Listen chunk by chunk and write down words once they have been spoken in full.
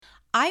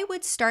I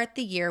would start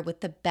the year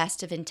with the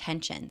best of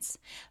intentions,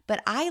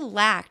 but I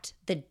lacked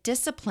the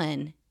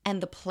discipline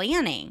and the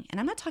planning. And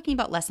I'm not talking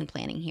about lesson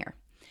planning here.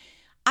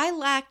 I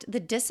lacked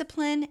the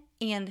discipline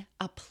and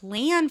a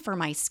plan for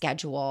my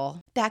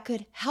schedule that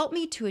could help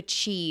me to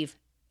achieve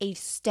a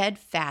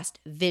steadfast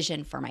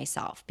vision for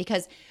myself,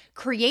 because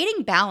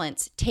creating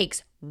balance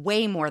takes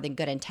way more than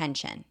good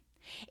intention.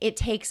 It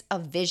takes a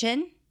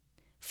vision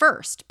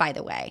first, by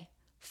the way.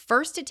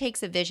 First, it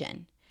takes a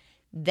vision.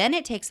 Then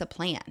it takes a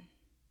plan.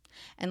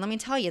 And let me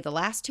tell you, the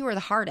last two are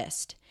the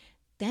hardest.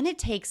 Then it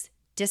takes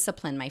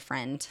discipline, my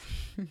friend.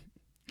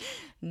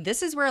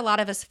 This is where a lot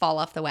of us fall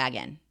off the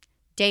wagon.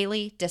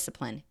 Daily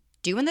discipline,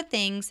 doing the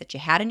things that you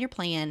had in your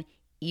plan,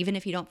 even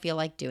if you don't feel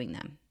like doing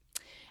them.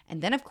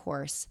 And then, of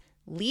course,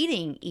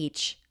 leading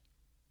each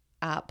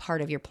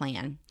part of your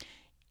plan,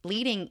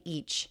 leading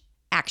each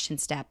action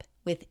step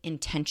with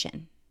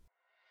intention.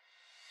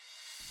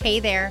 Hey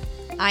there,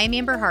 I'm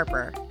Amber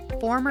Harper,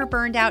 former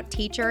burned out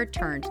teacher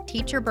turned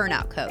teacher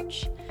burnout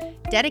coach,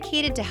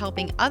 dedicated to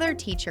helping other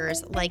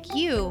teachers like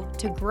you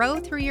to grow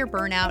through your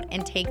burnout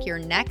and take your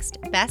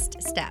next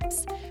best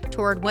steps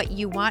toward what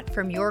you want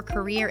from your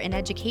career in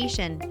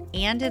education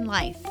and in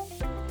life.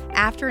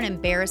 After an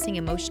embarrassing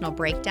emotional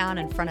breakdown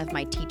in front of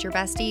my teacher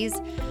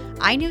besties,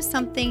 I knew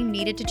something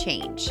needed to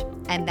change,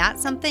 and that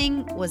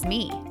something was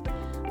me.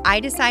 I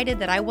decided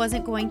that I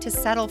wasn't going to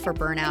settle for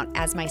burnout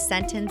as my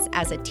sentence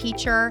as a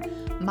teacher,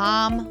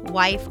 mom,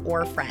 wife,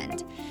 or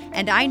friend.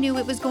 And I knew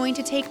it was going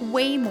to take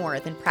way more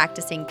than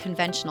practicing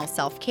conventional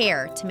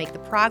self-care to make the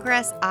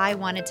progress I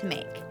wanted to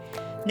make.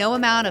 No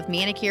amount of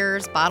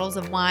manicures, bottles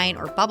of wine,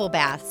 or bubble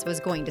baths was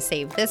going to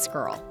save this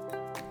girl.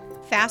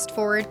 Fast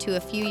forward to a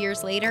few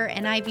years later,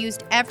 and I've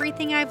used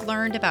everything I've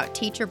learned about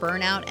teacher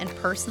burnout and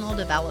personal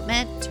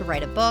development to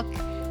write a book,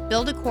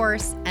 build a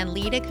course, and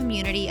lead a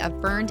community of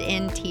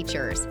burned-in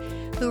teachers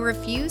who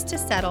refuse to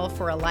settle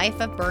for a life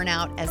of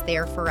burnout as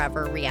their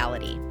forever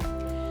reality.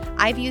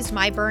 I've used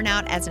my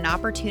burnout as an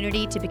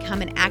opportunity to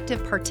become an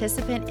active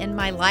participant in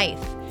my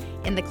life,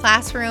 in the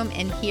classroom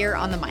and here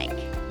on the mic,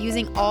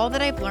 using all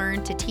that I've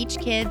learned to teach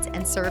kids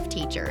and serve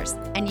teachers.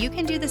 And you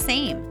can do the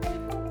same.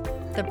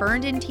 The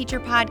Burned In Teacher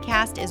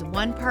podcast is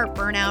one part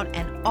burnout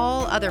and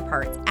all other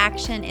parts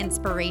action,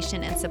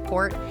 inspiration, and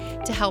support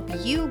to help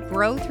you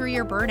grow through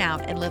your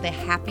burnout and live a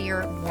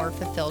happier, more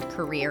fulfilled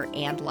career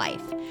and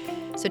life.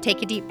 So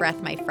take a deep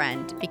breath, my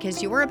friend,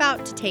 because you're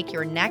about to take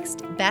your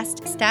next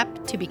best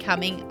step to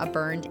becoming a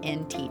burned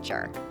in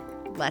teacher.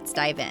 Let's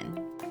dive in.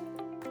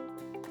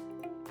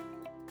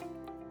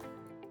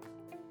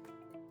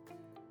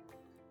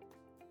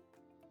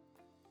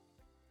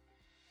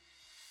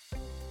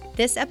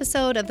 This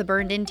episode of the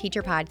Burned In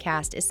Teacher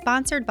podcast is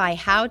sponsored by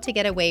How to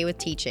Get Away with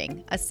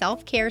Teaching, a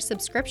self-care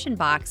subscription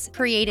box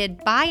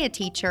created by a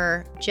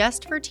teacher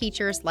just for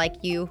teachers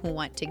like you who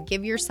want to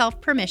give yourself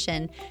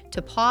permission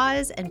to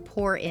pause and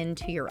pour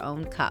into your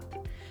own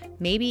cup,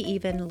 maybe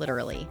even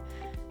literally.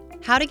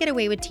 How to Get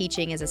Away with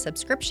Teaching is a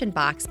subscription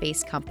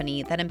box-based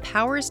company that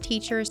empowers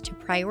teachers to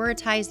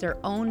prioritize their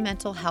own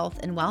mental health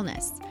and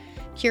wellness.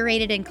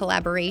 Curated in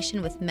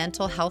collaboration with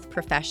mental health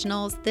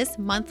professionals, this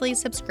monthly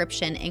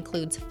subscription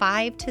includes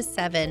 5 to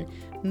 7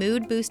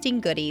 mood-boosting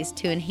goodies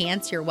to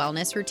enhance your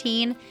wellness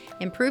routine,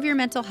 improve your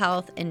mental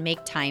health, and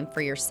make time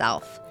for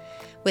yourself.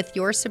 With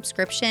your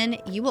subscription,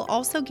 you will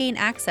also gain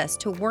access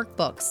to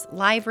workbooks,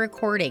 live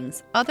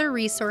recordings, other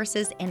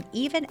resources, and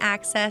even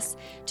access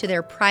to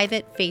their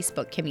private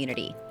Facebook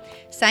community.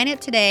 Sign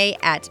up today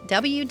at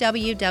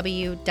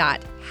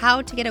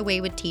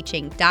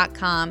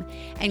www.howtogetawaywithteaching.com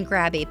and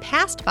grab a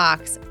past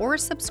box or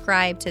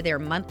subscribe to their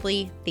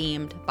monthly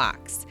themed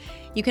box.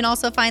 You can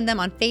also find them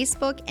on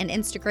Facebook and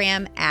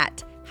Instagram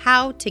at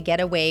How to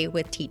Get Away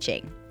with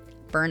Teaching.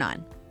 Burn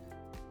on.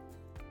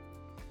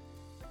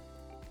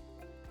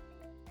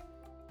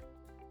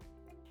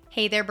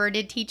 Hey there, Burned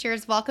In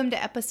Teachers. Welcome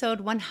to episode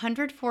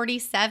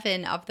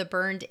 147 of the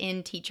Burned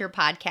In Teacher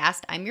podcast.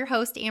 I'm your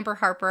host, Amber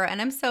Harper,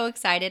 and I'm so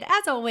excited,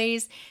 as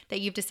always,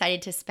 that you've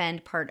decided to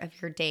spend part of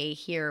your day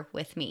here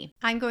with me.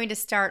 I'm going to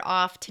start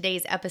off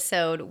today's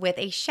episode with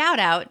a shout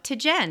out to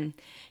Jen.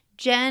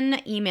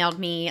 Jen emailed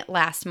me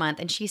last month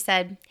and she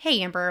said,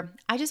 "Hey, Amber,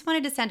 I just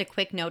wanted to send a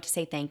quick note to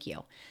say thank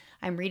you.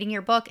 I'm reading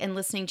your book and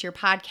listening to your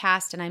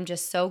podcast, and I'm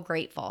just so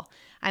grateful.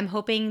 I'm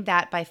hoping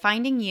that by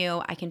finding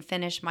you, I can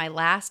finish my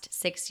last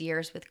 6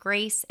 years with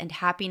grace and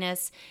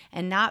happiness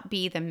and not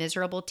be the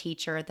miserable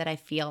teacher that I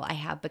feel I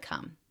have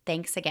become.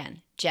 Thanks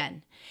again,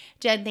 Jen."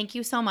 Jen, thank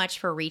you so much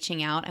for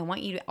reaching out. I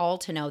want you all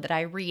to know that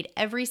I read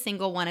every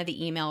single one of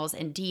the emails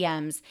and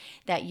DMs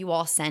that you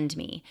all send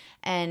me.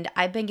 And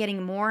I've been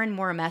getting more and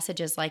more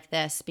messages like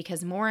this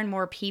because more and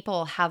more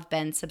people have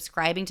been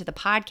subscribing to the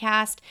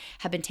podcast,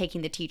 have been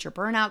taking the teacher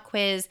burnout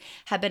quiz,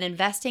 have been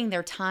investing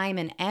their time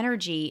and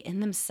energy in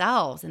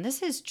themselves. And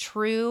this is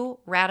true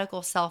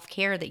radical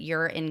self-care that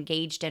you're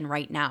engaged in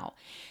right now.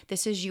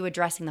 This is you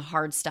addressing the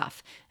hard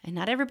stuff. And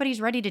not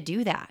everybody's ready to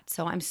do that.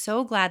 So I'm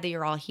so glad that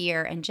you're all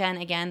here. And Jen,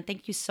 again,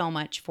 thank you so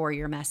much for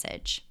your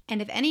message.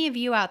 And if any of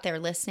you out there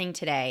listening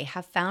today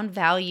have found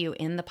value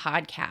in the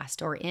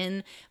podcast or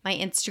in my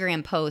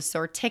Instagram posts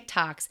or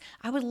TikToks,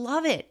 I would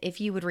love it if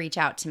you would reach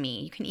out to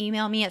me. You can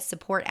email me at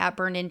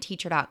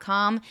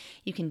support@burnedinteacher.com.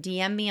 You can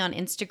DM me on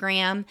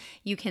Instagram.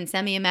 You can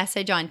send me a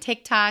message on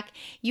TikTok.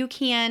 You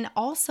can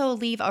also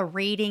leave a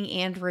rating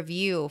and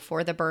review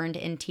for the Burned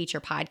In Teacher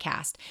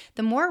podcast.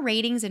 The more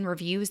ratings and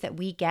reviews that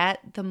we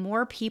get, the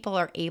more people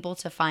are able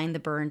to find the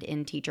Burned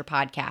In Teacher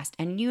podcast.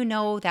 And you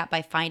know that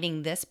by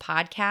finding this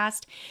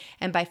podcast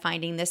and by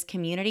finding this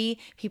community,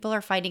 people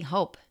are finding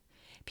hope.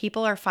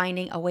 People are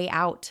finding a way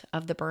out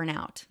of the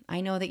burnout.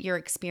 I know that you're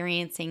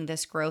experiencing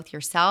this growth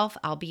yourself,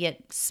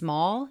 albeit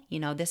small.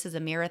 This is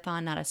a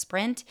marathon, not a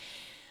sprint.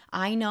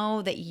 I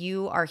know that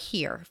you are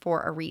here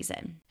for a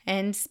reason.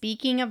 And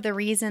speaking of the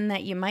reason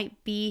that you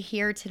might be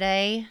here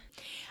today,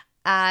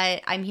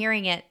 I'm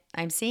hearing it.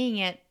 I'm seeing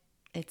it.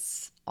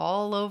 It's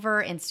all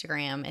over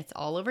Instagram. It's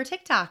all over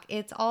TikTok.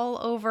 It's all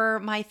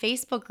over my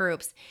Facebook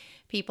groups.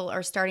 People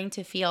are starting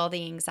to feel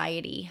the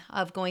anxiety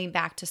of going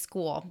back to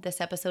school.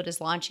 This episode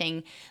is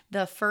launching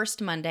the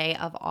first Monday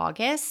of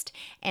August.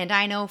 And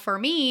I know for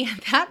me,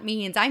 that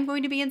means I'm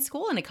going to be in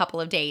school in a couple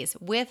of days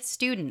with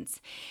students.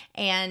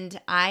 And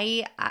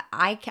I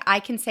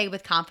can say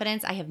with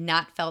confidence, I have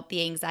not felt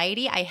the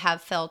anxiety. I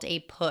have felt a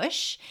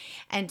push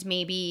and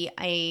maybe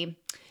a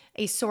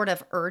sort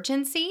of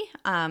urgency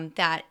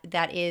that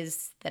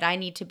I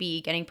need to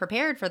be getting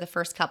prepared for the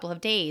first couple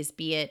of days,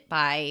 be it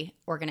by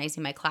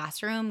organizing my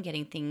classroom,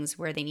 getting things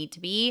where they need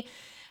to be,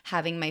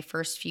 having my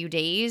first few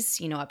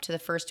days, up to the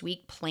first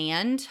week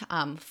planned,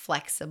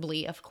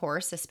 flexibly, of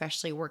course,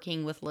 especially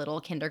working with little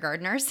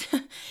kindergartners.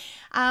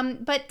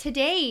 But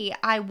today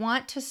I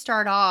want to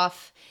start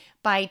off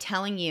by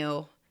telling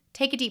you,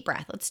 take a deep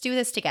breath. Let's do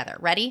this together.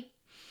 Ready?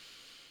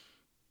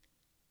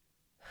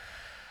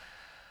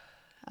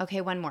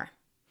 Okay, one more.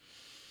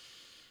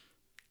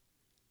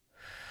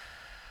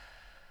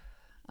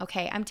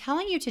 Okay, I'm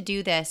telling you to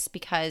do this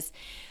because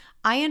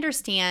I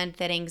understand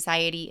that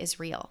anxiety is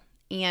real.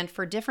 And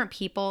for different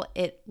people,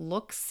 it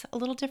looks a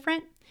little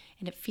different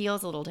and it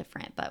feels a little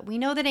different. But we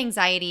know that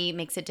anxiety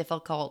makes it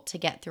difficult to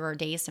get through our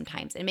days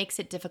sometimes. It makes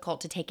it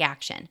difficult to take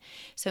action.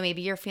 So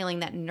maybe you're feeling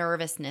that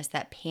nervousness,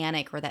 that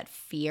panic, or that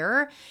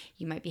fear.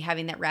 You might be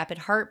having that rapid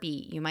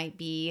heartbeat. You might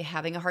be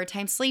having a hard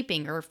time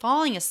sleeping or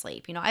falling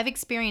asleep. I've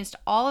experienced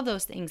all of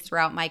those things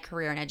throughout my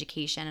career in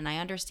education, and I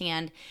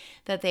understand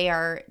that they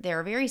are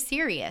very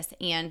serious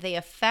and they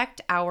affect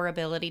our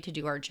ability to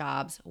do our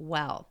jobs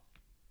well.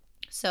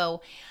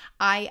 So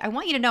I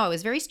want you to know I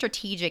was very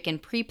strategic in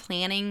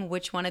pre-planning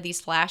which one of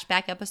these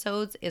flashback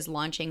episodes is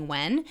launching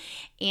when.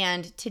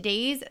 And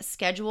today's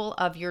Schedule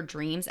of Your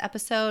Dreams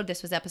episode,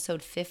 this was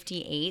episode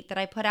 58 that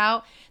I put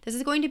out. This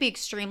is going to be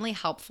extremely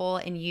helpful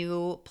in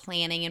you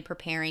planning and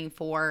preparing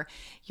for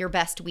your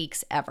best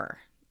weeks ever.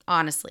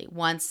 Honestly,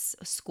 once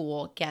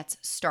school gets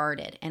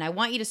started. And I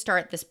want you to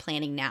start this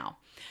planning now.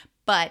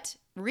 But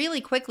really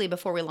quickly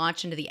before we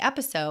launch into the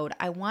episode,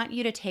 I want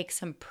you to take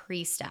some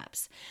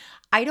pre-steps.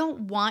 I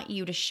don't want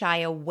you to shy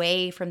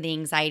away from the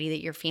anxiety that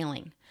you're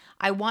feeling.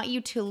 I want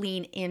you to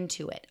lean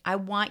into it. I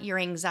want your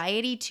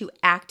anxiety to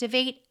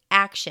activate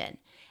action.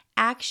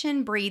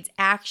 Action breeds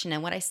action.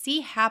 And what I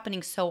see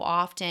happening so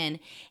often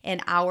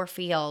in our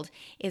field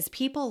is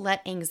people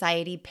let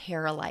anxiety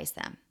paralyze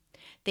them.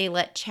 They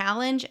let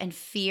challenge and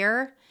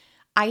fear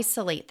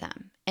isolate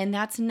them. And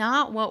that's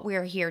not what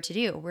we're here to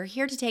do. We're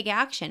here to take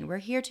action. We're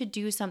here to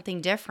do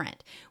something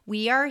different.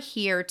 We are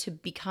here to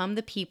become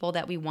the people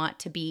that we want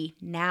to be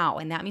now.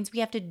 And that means we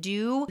have to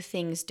do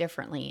things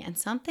differently. And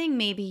something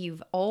maybe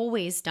you've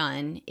always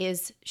done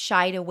is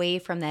shied away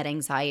from that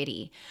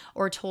anxiety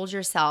or told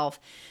yourself,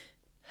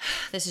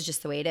 this is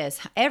just the way it is.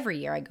 Every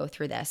year I go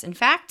through this. In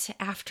fact,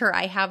 after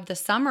I have the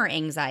summer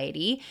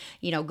anxiety,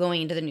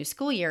 going into the new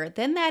school year,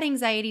 then that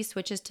anxiety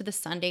switches to the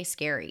Sunday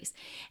scaries.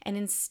 And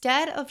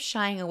instead of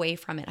shying away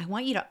from it, I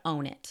want you to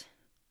own it.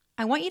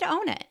 I want you to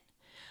own it.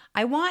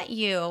 I want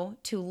you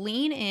to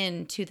lean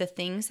into the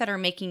things that are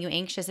making you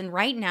anxious. And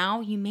right now,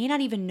 you may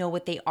not even know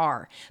what they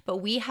are, but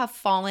we have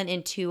fallen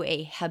into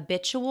a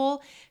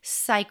habitual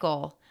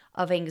cycle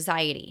of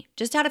anxiety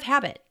just out of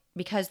habit.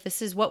 Because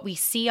this is what we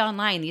see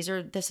online.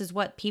 This is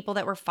what people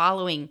that we're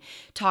following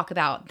talk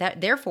about.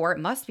 Therefore, it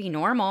must be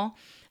normal.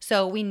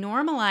 So we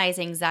normalize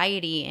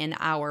anxiety in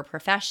our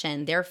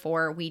profession.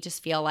 Therefore, we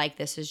just feel like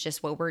this is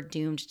just what we're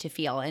doomed to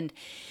feel. And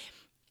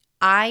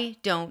I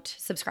don't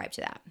subscribe to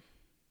that.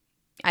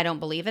 I don't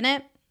believe in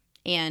it.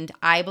 And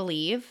I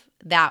believe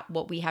that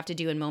what we have to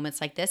do in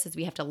moments like this is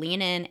we have to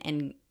lean in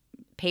and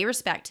pay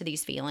respect to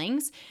these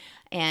feelings.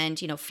 And,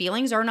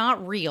 feelings are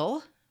not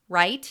real.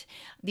 Right?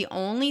 The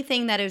only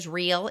thing that is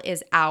real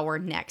is our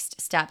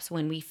next steps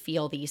when we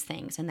feel these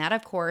things. And that,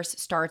 of course,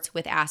 starts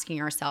with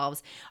asking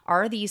ourselves,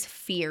 are these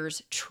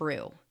fears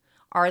true?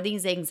 Are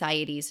these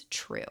anxieties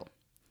true?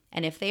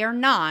 And if they are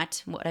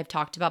not, what I've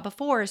talked about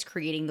before is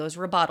creating those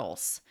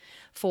rebuttals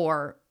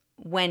for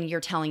when you're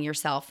telling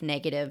yourself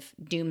negative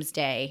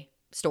doomsday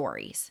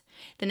stories.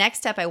 The next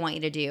step I want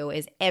you to do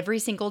is every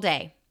single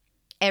day,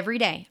 Every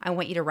day, I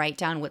want you to write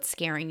down what's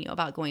scaring you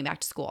about going back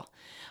to school,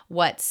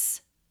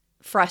 what's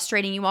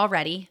frustrating you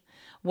already,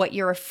 what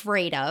you're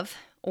afraid of,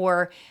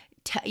 or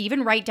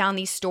even write down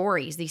these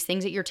stories, these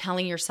things that you're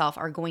telling yourself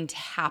are going to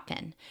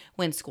happen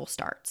when school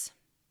starts.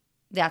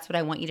 That's what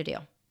I want you to do.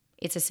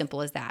 It's as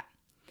simple as that.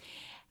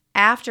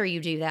 After you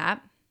do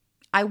that,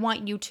 I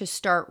want you to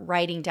start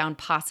writing down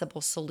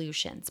possible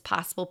solutions,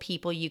 possible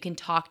people you can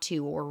talk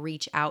to or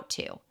reach out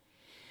to.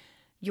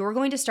 You're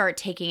going to start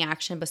taking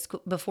action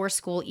before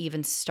school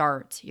even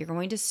starts. You're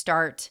going to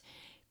start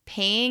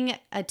paying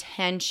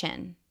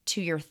attention to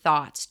your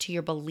thoughts, to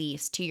your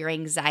beliefs, to your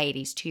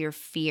anxieties, to your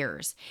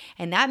fears.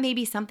 And that may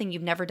be something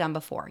you've never done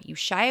before. You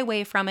shy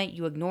away from it,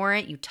 you ignore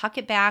it, you tuck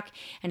it back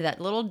into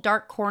that little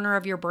dark corner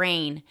of your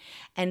brain,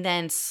 and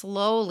then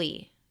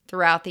slowly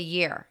throughout the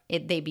year,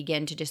 they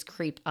begin to just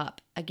creep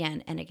up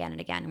again and again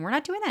and again. And we're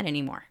not doing that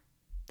anymore.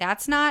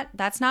 That's not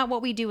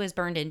what we do as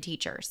burned-in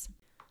teachers.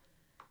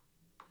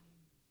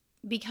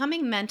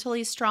 Becoming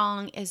mentally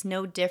strong is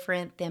no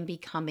different than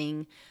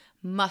becoming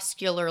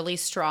muscularly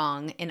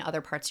strong in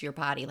other parts of your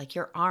body, like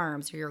your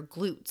arms or your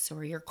glutes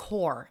or your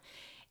core.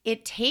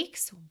 It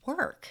takes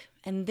work,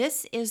 and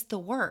this is the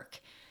work.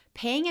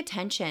 Paying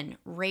attention,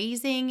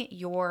 raising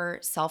your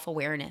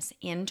self-awareness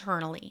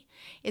internally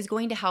is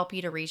going to help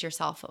you to raise your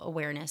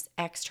self-awareness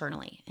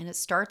externally. And it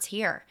starts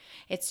here.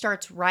 It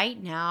starts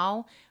right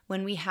now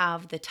when we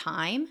have the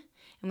time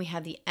and we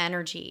have the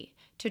energy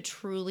to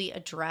truly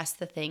address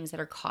the things that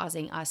are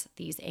causing us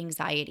these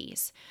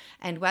anxieties.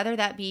 And whether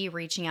that be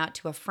reaching out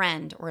to a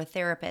friend or a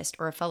therapist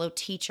or a fellow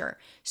teacher,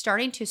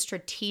 starting to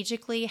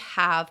strategically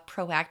have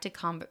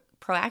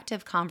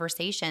proactive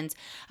conversations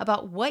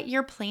about what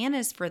your plan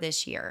is for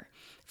this year,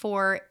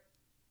 for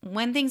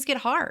when things get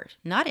hard,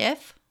 not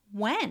if,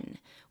 when.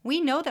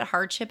 We know that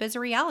hardship is a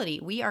reality.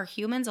 We are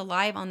humans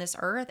alive on this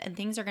earth, and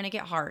things are going to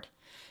get hard.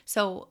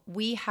 So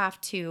we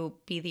have to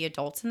be the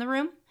adults in the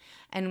room,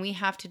 and we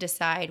have to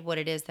decide what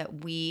it is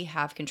that we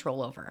have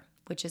control over,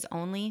 which is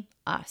only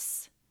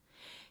us.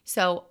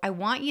 So I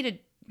want you to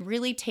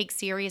really take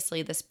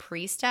seriously this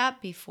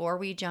pre-step before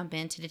we jump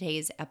into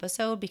today's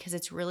episode, because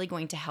it's really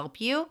going to help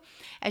you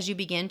as you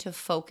begin to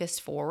focus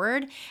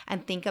forward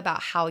and think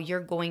about how you're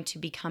going to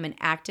become an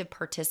active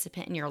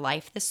participant in your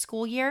life this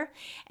school year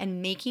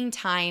and making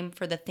time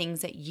for the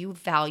things that you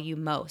value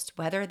most,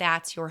 whether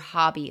that's your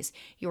hobbies,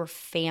 your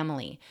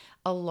family,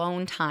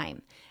 alone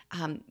time,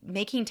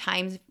 making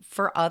time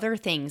for other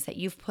things that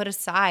you've put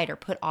aside or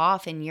put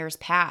off in years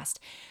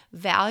past,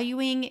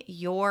 valuing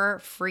your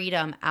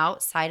freedom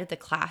outside of the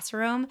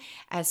classroom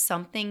as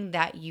something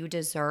that you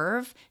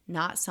deserve,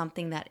 not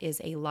something that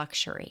is a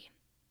luxury.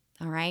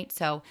 All right.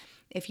 So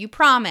if you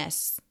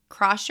promise,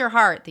 cross your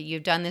heart that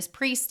you've done this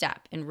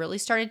pre-step and really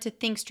started to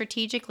think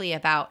strategically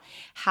about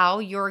how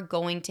you're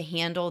going to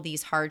handle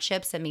these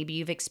hardships that maybe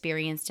you've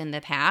experienced in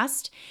the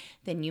past,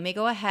 then you may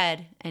go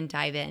ahead and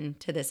dive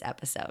into this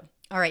episode.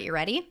 All right, you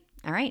ready?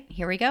 All right,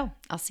 here we go.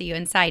 I'll see you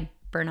inside.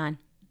 Burn on.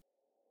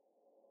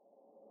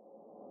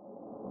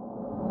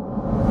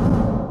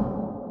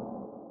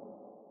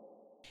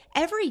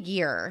 Every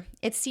year,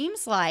 it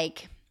seems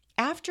like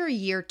after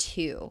year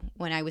 2,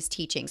 when I was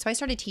teaching, so I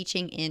started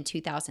teaching in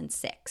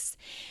 2006,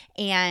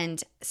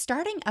 and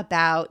starting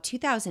about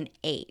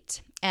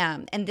 2008,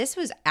 and this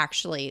was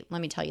actually,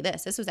 let me tell you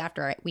this was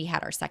after we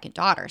had our second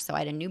daughter, so I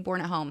had a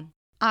newborn at home.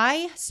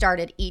 I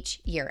started each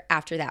year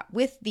after that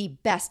with the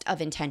best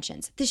of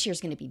intentions. This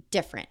year's going to be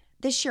different.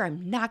 This year,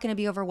 I'm not going to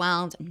be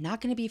overwhelmed. I'm not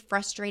going to be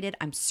frustrated.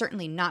 I'm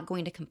certainly not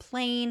going to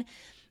complain.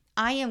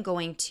 I am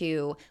going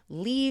to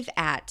leave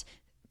at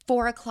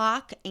 4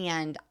 o'clock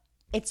and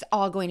it's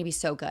all going to be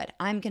so good.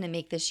 I'm going to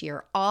make this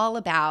year all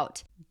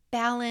about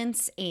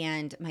balance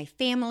and my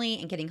family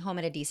and getting home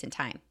at a decent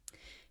time.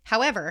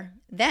 However,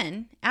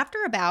 then after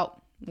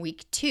about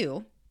week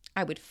 2,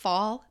 I would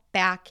fall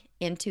back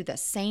into the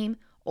same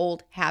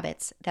old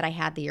habits that I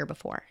had the year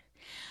before.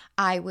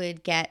 I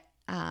would get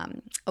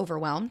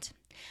overwhelmed.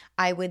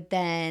 I would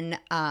then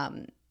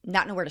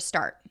not know where to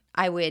start.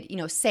 I would,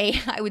 say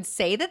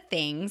the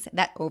things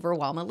that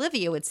Overwhelm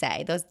Olivia would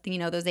say. Those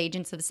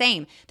agents of the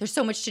same. There's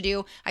so much to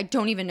do. I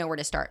don't even know where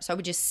to start. So I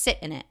would just sit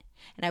in it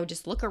and I would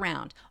just look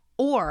around.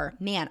 Or,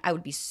 man, I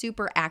would be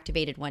super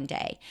activated one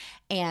day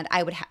and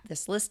I would have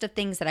this list of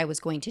things that I was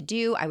going to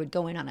do. I would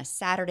go in on a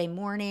Saturday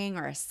morning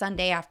or a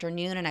Sunday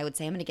afternoon and I would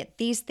say, I'm going to get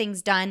these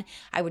things done.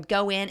 I would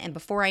go in and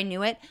before I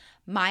knew it,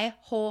 my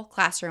whole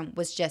classroom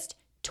was just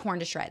torn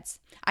to shreds.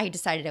 I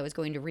decided I was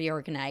going to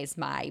reorganize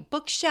my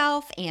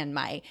bookshelf and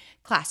my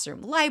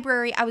classroom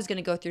library. I was going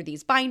to go through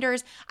these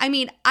binders. I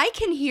mean, I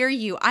can hear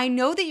you. I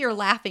know that you're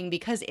laughing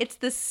because it's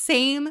the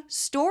same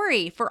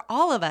story for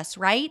all of us,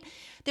 right?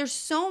 There's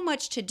so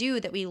much to do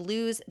that we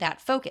lose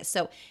that focus.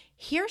 So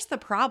here's the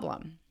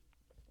problem.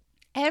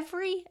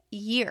 Every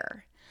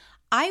year,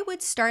 I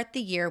would start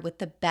the year with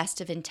the best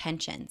of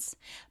intentions,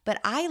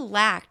 but I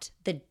lacked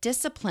the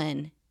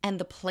discipline and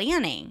the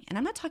planning. And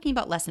I'm not talking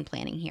about lesson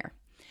planning here.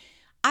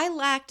 I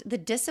lacked the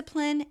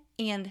discipline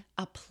and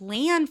a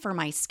plan for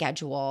my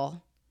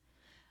schedule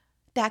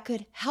that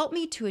could help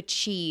me to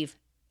achieve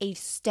a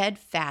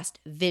steadfast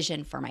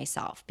vision for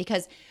myself,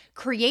 because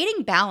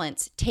creating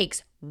balance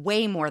takes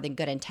way more than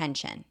good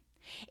intention.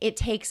 It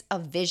takes a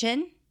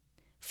vision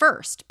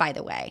first, by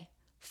the way.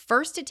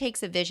 First, it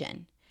takes a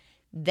vision.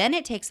 Then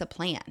it takes a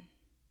plan.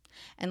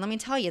 And let me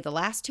tell you, the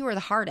last two are the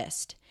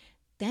hardest.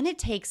 Then it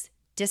takes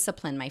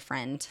discipline, my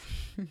friend.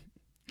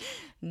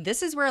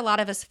 This is where a lot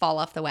of us fall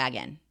off the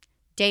wagon.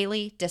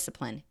 Daily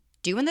discipline.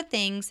 Doing the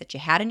things that you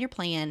had in your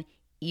plan,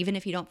 even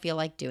if you don't feel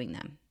like doing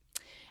them.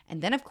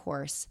 And then, of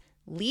course,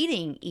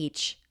 leading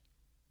each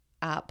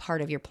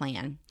part of your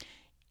plan,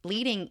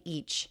 leading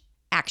each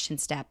action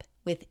step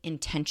with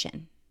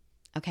intention.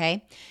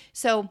 Okay?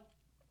 So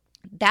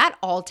that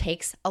all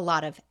takes a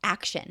lot of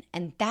action.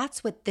 And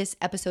that's what this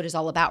episode is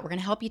all about. We're going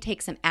to help you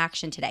take some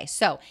action today.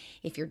 So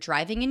if you're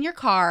driving in your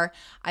car,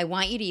 I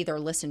want you to either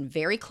listen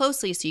very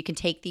closely so you can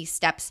take these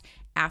steps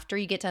after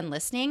you get done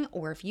listening,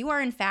 or if you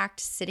are in fact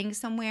sitting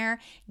somewhere,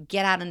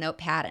 get out a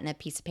notepad and a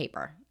piece of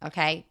paper.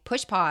 Okay?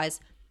 Push pause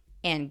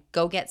and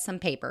go get some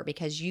paper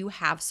because you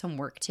have some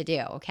work to do.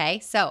 Okay?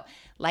 So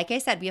like I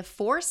said, we have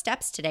 4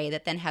 steps today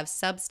that then have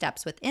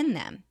sub-steps within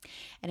them.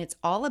 And it's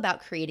all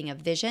about creating a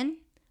vision,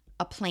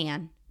 a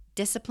plan,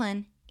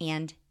 discipline,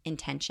 and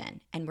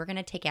intention. And we're going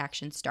to take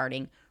action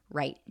starting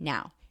right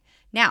now.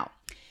 Now,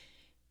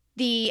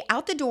 the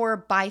Out the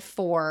Door by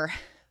 4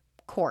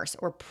 course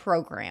or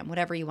program,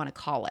 whatever you want to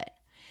call it,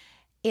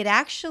 it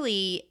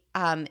actually,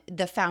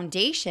 the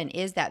foundation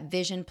is that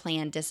vision,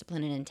 plan,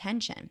 discipline, and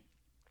intention.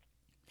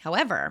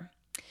 However,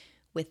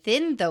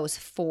 within those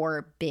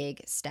 4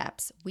 big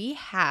steps, we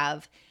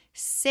have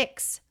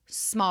 6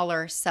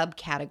 smaller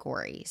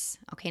subcategories.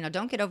 Okay, now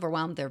don't get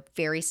overwhelmed. They're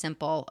very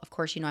simple. Of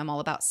course, you know I'm all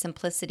about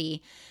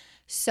simplicity.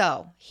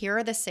 So here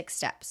are the 6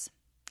 steps.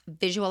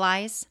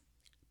 Visualize,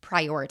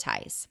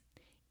 prioritize,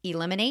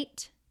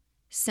 eliminate,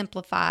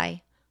 simplify,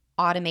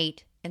 automate,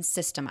 and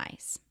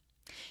systemize.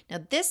 Now,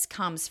 this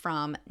comes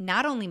from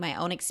not only my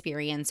own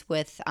experience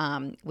with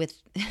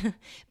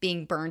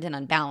being burned and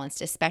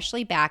unbalanced,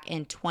 especially back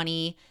in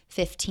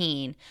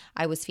 2015.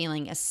 I was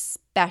feeling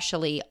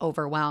especially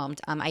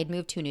overwhelmed. I had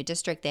moved to a new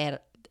district. They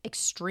had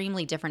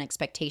extremely different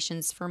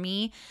expectations for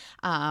me,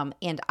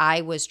 and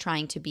I was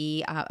trying to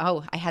be,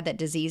 I had that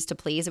disease to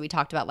please that we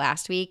talked about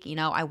last week. You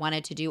know, I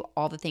wanted to do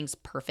all the things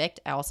perfect.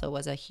 I also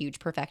was a huge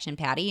perfection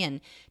patty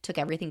and took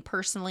everything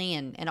personally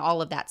and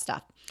all of that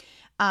stuff.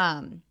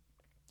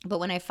 But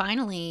when I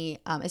finally,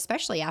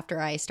 especially after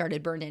I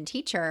started Burned In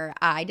Teacher,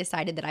 I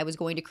decided that I was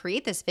going to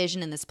create this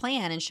vision and this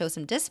plan and show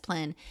some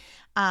discipline.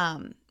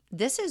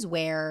 This is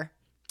where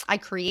I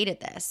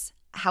created this.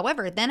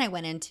 However, then I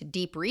went into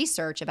deep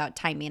research about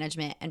time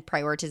management and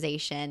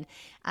prioritization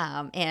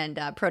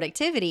and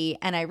productivity,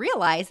 and I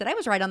realized that I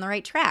was right on the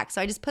right track.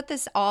 So I just put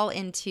this all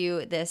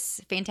into this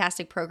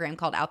fantastic program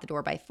called Out the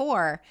Door by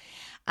 4,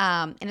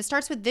 and it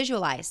starts with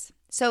visualize.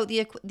 So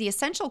the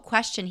essential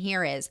question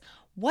here is,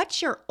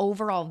 what's your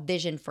overall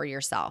vision for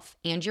yourself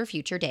and your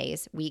future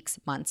days, weeks,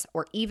 months,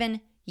 or even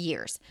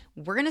years?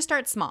 We're going to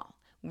start small.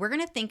 We're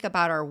going to think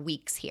about our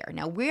weeks here.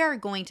 Now, we are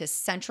going to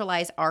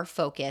centralize our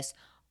focus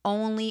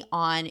only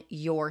on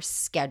your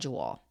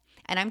schedule.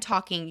 And I'm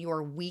talking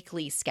your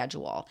weekly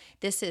schedule.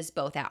 This is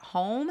both at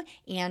home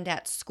and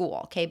at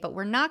school, okay? But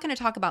we're not going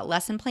to talk about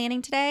lesson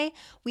planning today.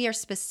 We are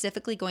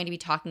specifically going to be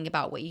talking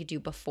about what you do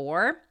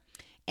before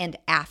and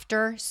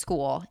after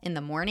school in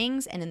the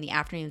mornings and in the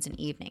afternoons and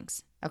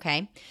evenings,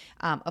 okay?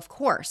 Of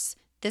course,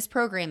 this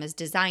program is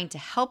designed to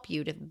help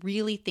you to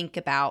really think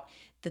about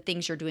the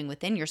things you're doing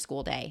within your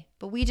school day,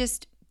 but we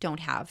just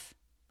don't have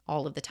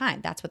all of the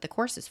time. That's what the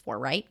course is for,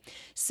 right?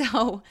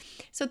 So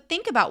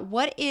think about,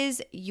 what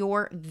is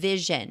your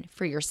vision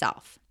for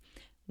yourself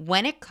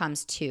when it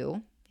comes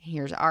to,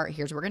 here's what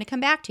we're going to come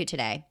back to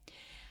today,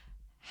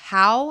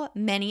 how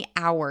many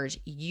hours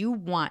you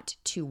want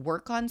to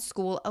work on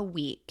school a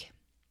week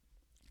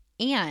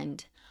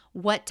and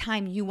what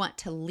time you want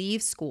to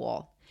leave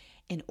school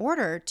in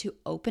order to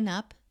open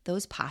up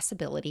those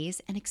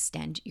possibilities and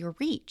extend your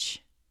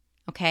reach.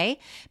 Okay?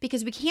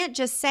 Because we can't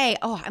just say,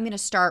 oh, I'm going to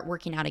start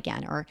working out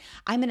again, or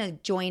I'm going to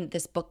join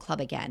this book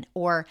club again,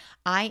 or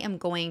I am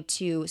going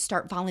to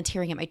start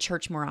volunteering at my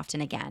church more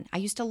often again. I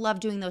used to love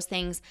doing those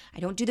things. I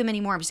don't do them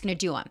anymore. I'm just going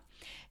to do them.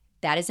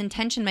 That is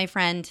intention, my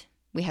friend.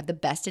 We have the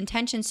best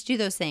intentions to do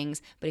those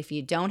things, but if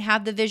you don't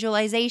have the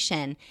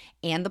visualization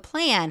and the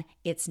plan,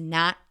 it's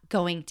not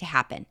going to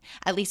happen.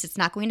 At least it's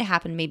not going to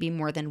happen maybe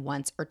more than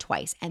once or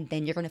twice. And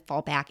then you're going to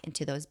fall back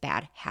into those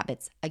bad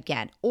habits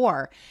again.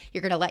 Or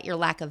you're going to let your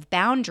lack of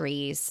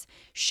boundaries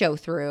show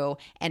through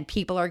and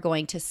people are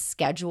going to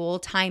schedule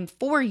time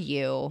for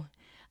you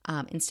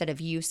instead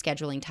of you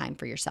scheduling time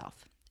for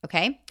yourself.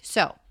 Okay?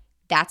 So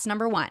that's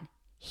number 1.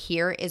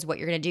 Here is what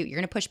you're going to do. You're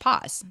going to push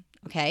pause.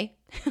 Okay?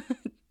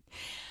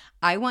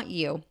 I want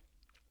you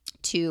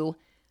to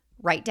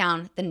write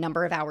down the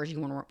number of hours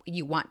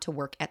you want to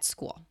work at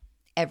school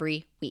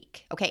every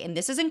week. Okay. And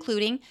this is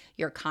including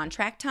your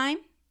contract time.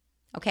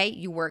 Okay.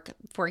 You work,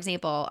 for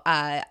example,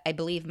 I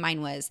believe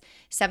mine was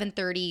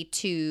 7:30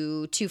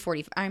 to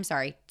 2:40. I'm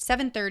sorry,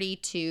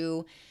 7:30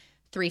 to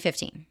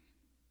 3:15.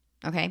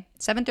 Okay.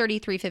 7:30,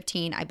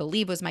 3:15, I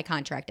believe was my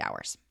contract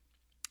hours.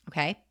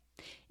 Okay.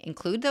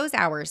 Include those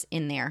hours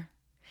in there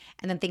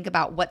and then think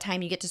about what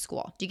time you get to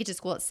school. Do you get to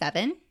school at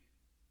 7?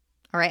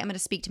 All right. I'm going to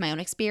speak to my own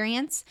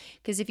experience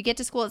because if you get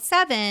to school at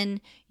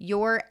 7,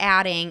 you're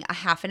adding a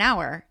half an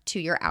hour to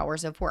your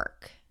hours of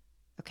work.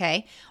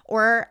 Okay.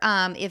 Or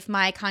if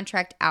my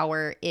contract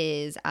hour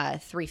is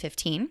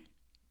 3:15,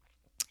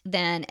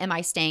 then am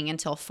I staying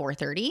until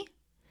 4:30?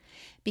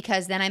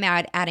 Because then I'm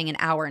adding an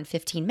hour and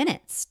 15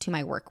 minutes to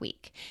my work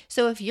week.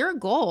 So if your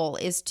goal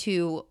is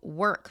to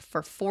work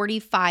for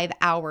 45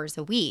 hours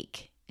a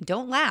week,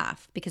 don't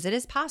laugh because it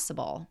is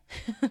possible,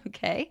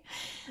 okay?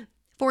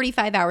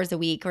 45 hours a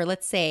week, or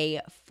let's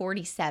say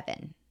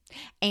 47.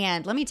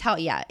 And let me tell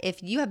you,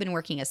 if you have been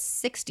working a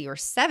 60 or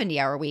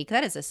 70-hour week,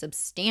 that is a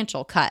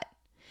substantial cut,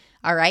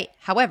 all right?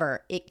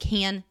 However, it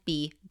can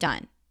be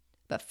done.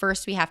 But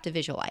first, we have to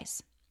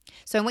visualize.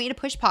 So I want you to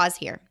push pause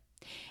here,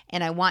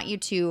 and I want you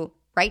to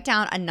write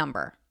down a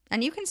number.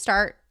 And you can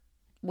start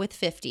with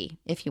 50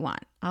 if you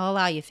want. I'll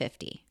allow you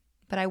 50.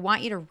 But I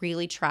want you to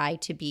really try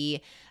to be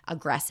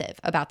aggressive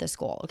about this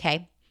goal,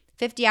 okay?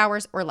 50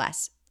 hours or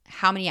less.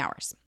 How many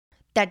hours?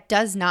 That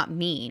does not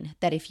mean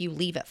that if you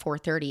leave at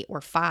 4:30 or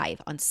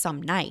 5 on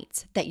some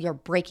nights that you're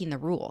breaking the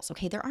rules,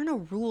 okay? There are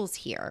no rules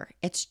here.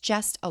 It's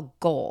just a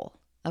goal,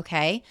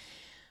 okay?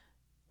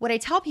 What I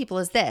tell people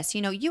is this,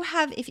 you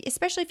have,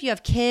 especially if you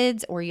have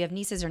kids or you have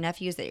nieces or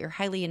nephews that you're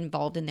highly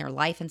involved in their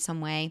life in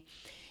some way,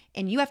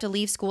 and you have to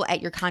leave school at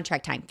your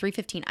contract time,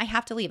 3:15, I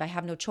have to leave. I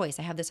have no choice.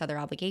 I have this other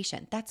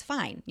obligation. That's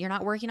fine. You're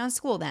not working on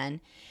school then.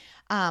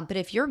 But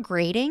if you're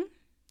grading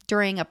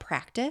during a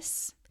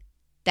practice,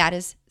 that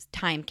is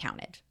time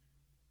counted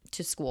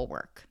to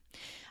schoolwork.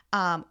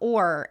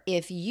 Or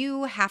if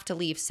you have to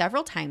leave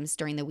several times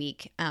during the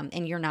week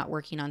and you're not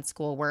working on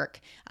schoolwork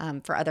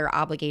for other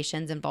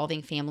obligations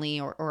involving family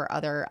or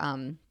other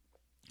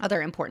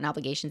important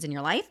obligations in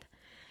your life,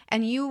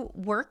 and you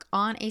work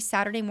on a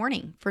Saturday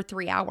morning for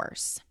 3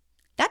 hours,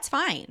 that's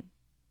fine.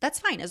 That's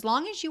fine as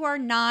long as you are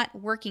not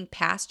working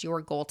past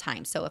your goal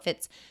time. So if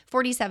it's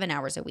 47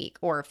 hours a week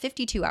or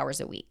 52 hours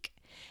a week,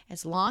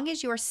 as long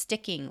as you are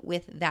sticking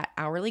with that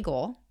hourly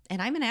goal,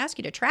 and I'm going to ask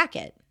you to track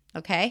it.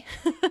 Okay.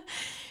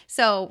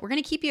 So we're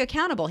going to keep you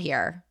accountable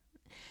here.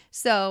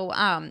 So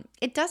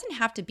it doesn't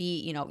have to be,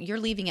 you're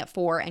leaving at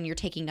 4 and you're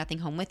taking nothing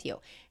home with you.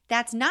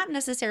 That's not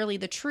necessarily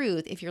the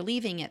truth if you're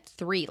leaving at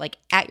 3, like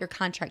at your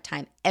contract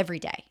time every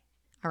day.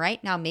 All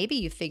right. Now, maybe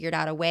you figured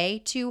out a way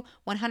to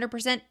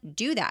 100%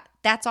 do that.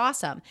 That's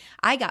awesome.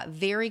 I got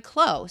very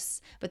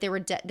close, but there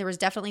was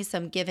definitely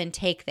some give and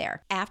take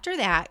there. After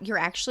that, you're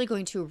actually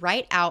going to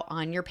write out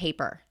on your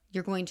paper.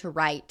 You're going to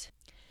write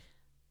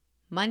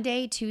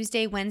Monday,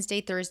 Tuesday,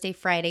 Wednesday, Thursday,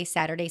 Friday,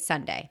 Saturday,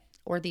 Sunday,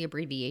 or the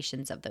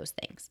abbreviations of those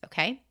things,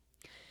 okay?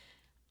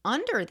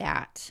 Under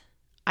that,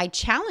 I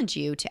challenge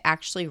you to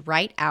actually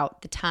write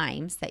out the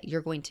times that you're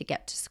going to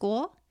get to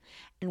school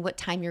and what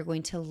time you're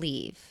going to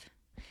leave.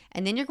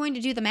 And then you're going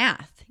to do the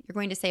math. You're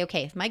going to say,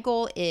 okay, if my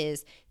goal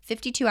is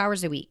 52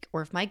 hours a week,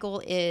 or if my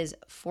goal is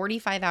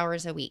 45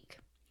 hours a week,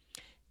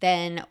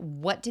 then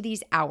what do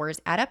these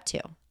hours add up to?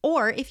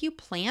 Or if you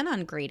plan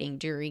on grading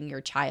during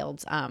your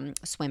child's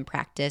swim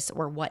practice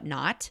or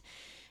whatnot,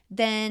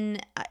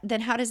 then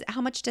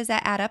how much does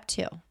that add up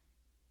to?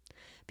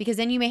 Because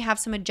then you may have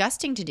some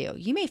adjusting to do.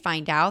 You may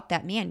find out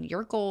that, man,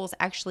 your goals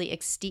actually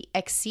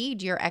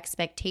exceed your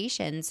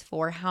expectations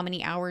for how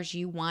many hours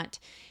you want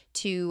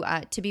to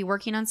be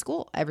working on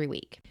school every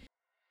week.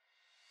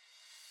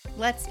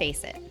 Let's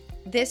face it.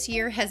 This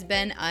year has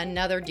been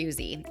another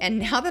doozy, and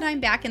now that I'm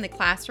back in the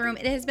classroom,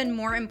 it has been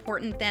more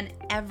important than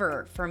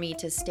ever for me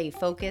to stay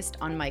focused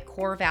on my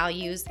core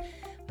values,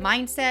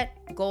 mindset,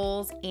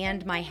 goals,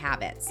 and my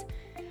habits.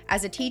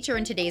 As a teacher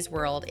in today's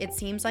world, it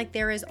seems like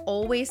there is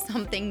always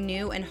something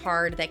new and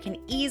hard that can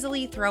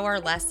easily throw our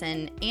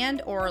lesson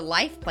and or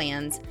life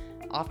plans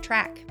off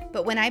track.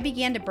 But when I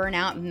began to burn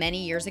out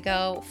many years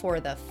ago for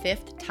the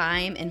 5th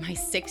time in my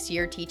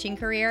 6-year teaching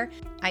career,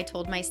 I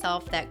told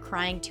myself that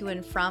crying to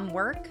and from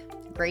work,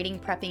 grading,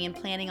 prepping, and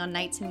planning on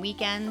nights and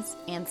weekends,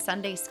 and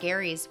Sunday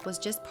scaries was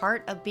just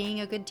part of being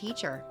a good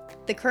teacher.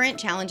 The current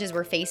challenges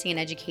we're facing in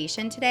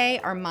education today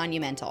are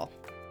monumental.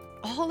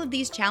 All of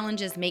these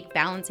challenges make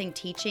balancing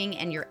teaching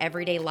and your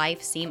everyday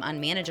life seem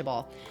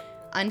unmanageable.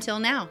 Until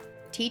now,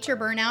 teacher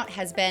burnout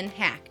has been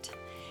hacked.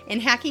 In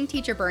Hacking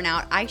Teacher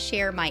Burnout, I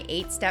share my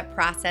 8-step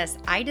process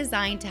I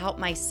designed to help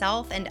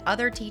myself and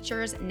other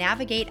teachers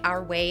navigate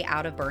our way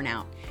out of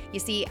burnout. You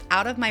see,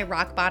 out of my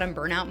rock bottom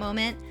burnout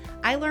moment,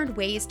 I learned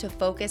ways to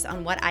focus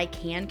on what I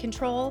can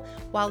control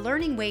while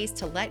learning ways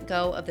to let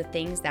go of the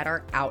things that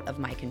are out of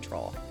my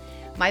control.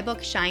 My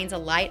book shines a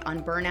light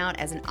on burnout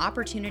as an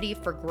opportunity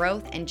for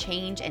growth and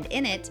change, and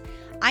in it,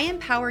 I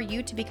empower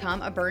you to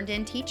become a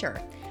burned-in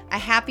teacher, a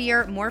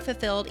happier, more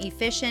fulfilled,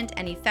 efficient,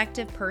 and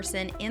effective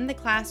person in the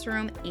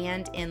classroom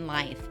and in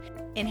life.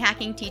 In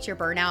Hacking Teacher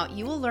Burnout,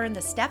 you will learn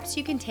the steps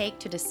you can take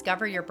to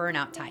discover your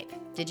burnout type.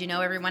 Did you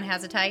know everyone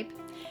has a type?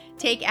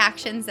 Take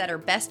actions that are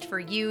best for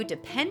you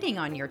depending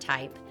on your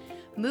type.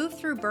 Move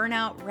through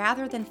burnout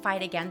rather than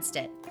fight against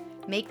it.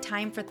 Make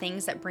time for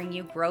things that bring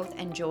you growth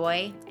and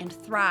joy, and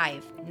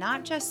thrive,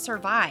 not just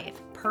survive,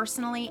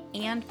 personally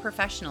and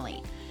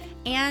professionally.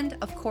 And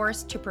of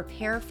course, to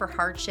prepare for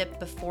hardship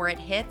before it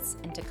hits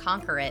and to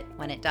conquer it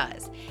when it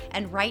does.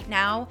 And right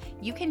now,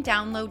 you can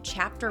download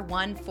Chapter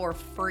 1 for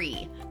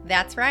free.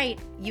 That's right,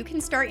 you can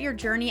start your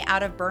journey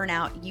out of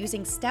burnout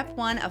using Step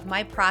 1 of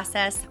my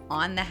process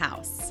on the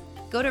house.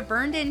 Go to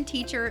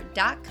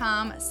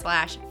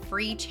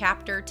burnedinteacher.com/free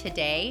chapter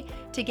today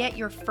to get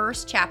your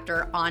first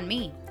chapter on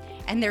me.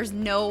 And there's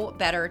no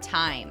better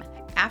time.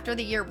 After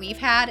the year we've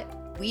had,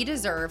 we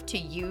deserve to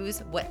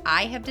use what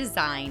I have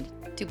designed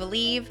to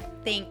believe,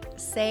 think,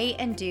 say,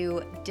 and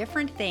do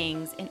different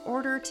things in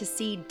order to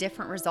see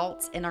different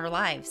results in our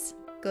lives.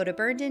 Go to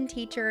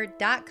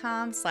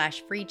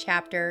burnedinteacher.com/free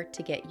chapter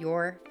to get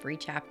your free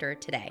chapter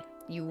today.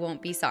 You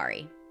won't be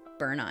sorry.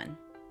 Burn on.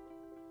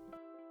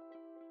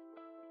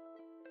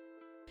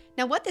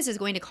 Now, what this is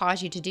going to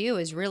cause you to do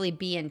is really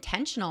be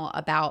intentional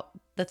about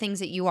the things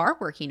that you are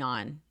working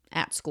on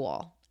at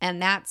school. And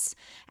that's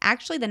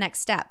actually the next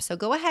step. So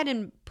go ahead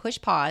and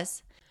push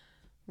pause,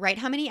 write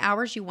how many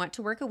hours you want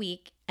to work a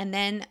week, and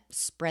then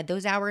spread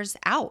those hours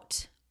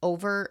out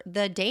over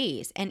the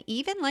days. And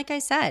even, like I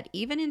said,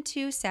 even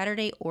into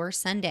Saturday or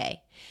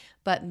Sunday.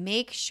 But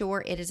make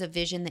sure it is a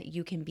vision that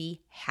you can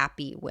be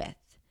happy with.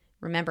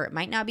 Remember, it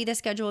might not be the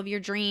schedule of your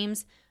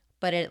dreams,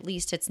 but at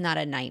least it's not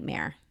a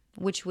nightmare,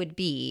 which would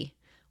be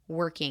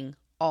working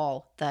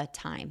all the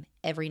time,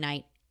 every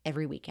night,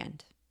 every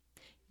weekend.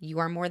 You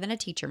are more than a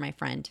teacher, my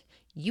friend.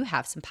 You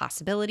have some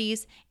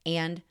possibilities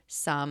and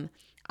some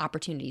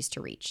opportunities to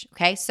reach.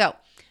 Okay, so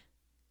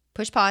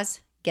push pause,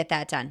 get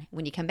that done.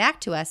 When you come back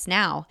to us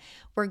now,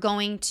 we're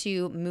going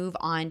to move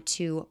on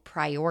to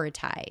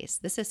prioritize.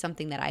 This is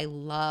something that I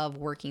love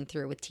working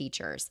through with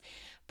teachers.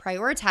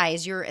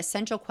 Prioritize, your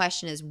essential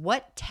question is,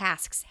 what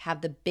tasks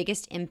have the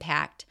biggest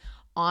impact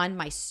on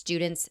my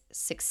students'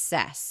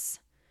 success?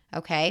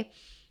 Okay,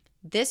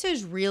 this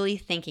is really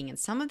thinking, and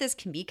some of this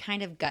can be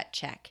kind of gut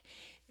check.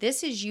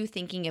 This is you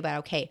thinking about,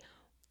 okay,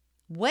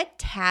 what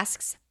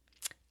tasks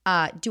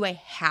do I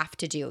have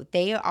to do?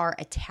 They are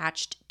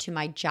attached to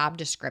my job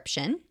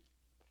description.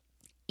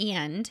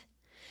 And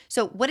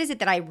so what is it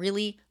that I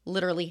really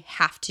literally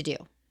have to do?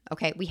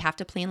 Okay, we have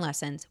to plan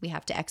lessons. We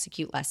have to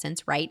execute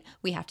lessons, right?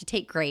 We have to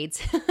take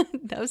grades,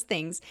 those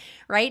things,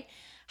 right?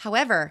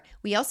 However,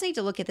 we also need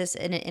to look at this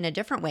in a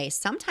different way.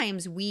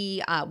 Sometimes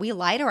we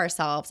lie to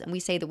ourselves and we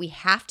say that we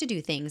have to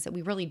do things that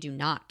we really do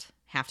not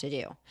have to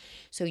do.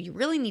 So you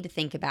really need to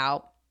think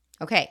about,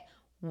 okay,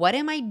 what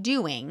am I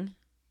doing?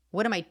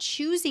 What am I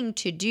choosing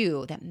to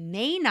do that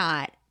may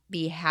not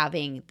be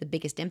having the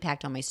biggest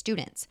impact on my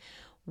students?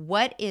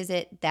 What is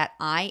it that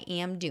I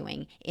am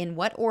doing in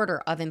what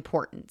order of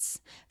importance,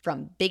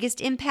 from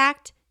biggest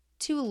impact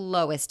to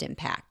lowest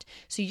impact?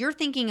 So you're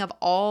thinking of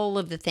all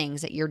of the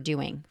things that you're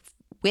doing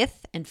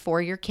with and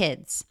for your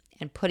kids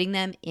and putting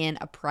them in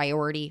a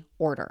priority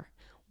order.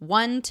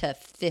 1 to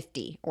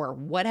 50 or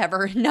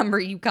whatever number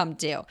you come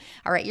to.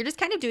 All right, you're just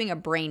kind of doing a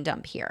brain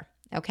dump here,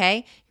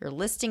 okay? You're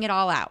listing it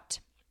all out.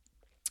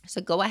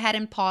 So go ahead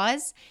and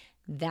pause.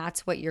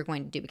 That's what you're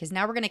going to do, because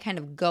now we're going to kind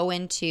of go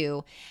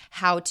into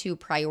how to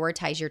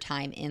prioritize your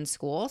time in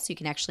school so you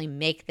can actually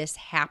make this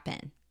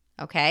happen,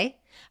 okay?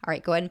 All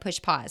right, go ahead and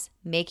push pause.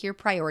 Make your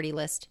priority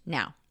list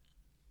now.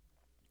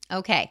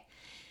 Okay,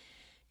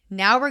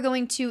 now we're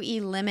going to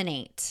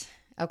eliminate,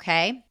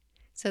 okay?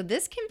 So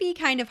this can be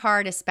kind of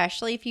hard,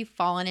 especially if you've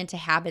fallen into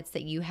habits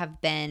that you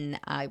have been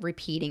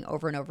repeating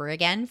over and over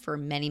again for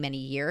many, many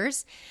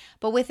years.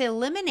 But with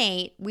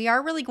eliminate, we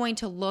are really going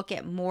to look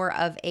at more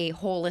of a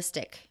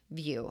holistic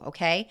view,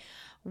 okay?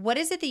 What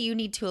is it that you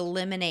need to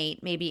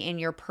eliminate maybe in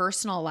your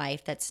personal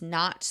life that's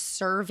not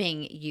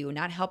serving you,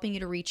 not helping you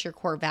to reach your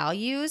core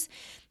values?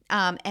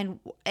 And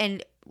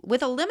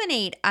with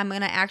eliminate, I'm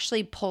going to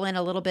actually pull in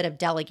a little bit of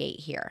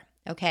delegate here.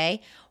 Okay,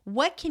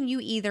 what can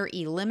you either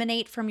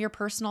eliminate from your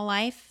personal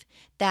life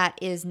that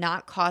is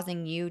not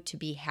causing you to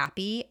be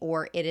happy,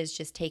 or it is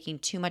just taking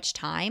too much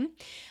time?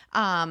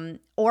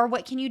 Or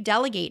what can you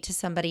delegate to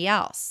somebody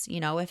else? You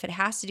know, if it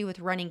has to do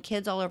with running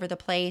kids all over the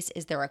place,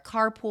 is there a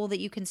carpool that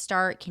you can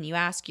start? Can you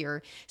ask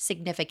your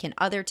significant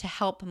other to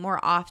help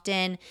more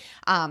often?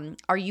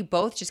 Are you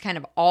both just kind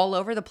of all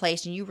over the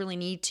place and you really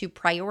need to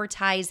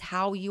prioritize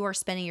how you are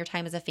spending your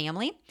time as a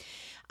family?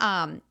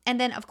 And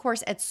then, of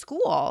course, at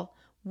school,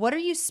 what are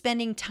you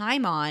spending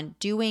time on,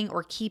 doing,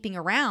 or keeping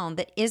around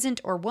that isn't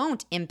or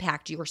won't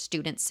impact your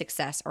students'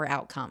 success or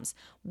outcomes?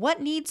 What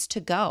needs to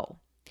go?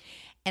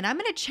 And I'm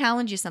going to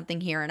challenge you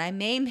something here, and I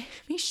may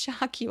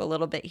shock you a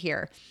little bit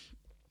here.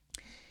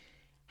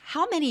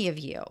 How many of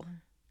you,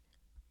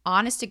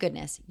 honest to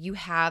goodness, you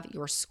have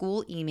your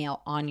school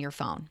email on your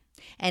phone?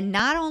 And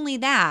not only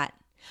that,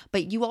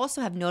 but you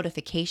also have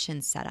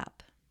notifications set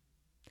up.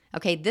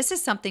 Okay, this is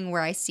something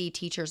where I see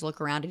teachers look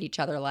around at each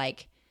other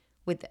like,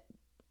 with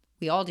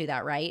We all do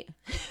that, right?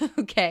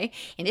 Okay.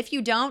 And if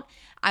you don't,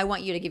 I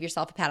want you to give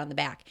yourself a pat on the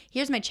back.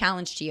 Here's my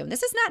challenge to you. And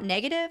this is not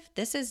negative.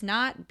 This is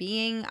not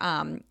being,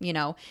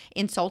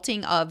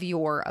 insulting of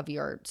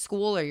your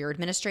school or your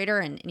administrator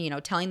and,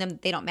 telling them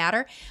they don't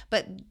matter.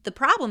 But the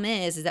problem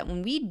is that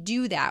when we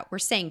do that, we're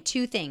saying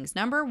two things.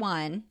 Number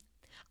one,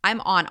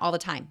 I'm on all the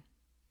time.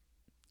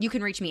 You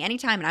can reach me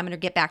anytime and I'm going to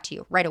get back to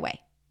you right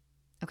away.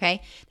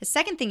 Okay. The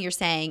second thing you're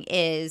saying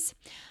is,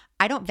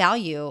 I don't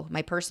value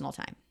my personal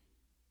time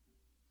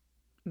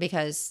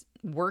because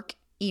work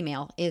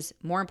email is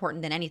more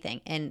important than anything.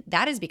 And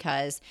that is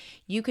because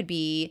you could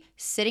be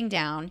sitting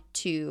down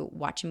to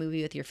watch a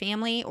movie with your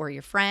family or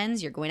your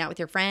friends. You're going out with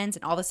your friends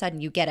and all of a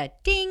sudden you get a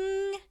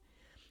ding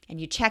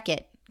and you check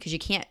it because you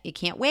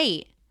can't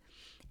wait.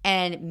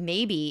 And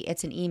maybe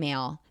it's an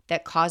email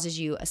that causes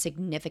you a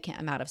significant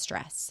amount of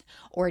stress,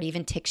 or it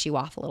even ticks you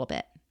off a little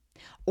bit.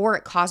 Or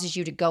it causes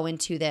you to go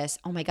into this,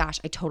 oh my gosh,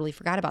 I totally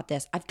forgot about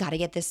this. I've got to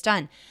get this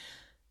done.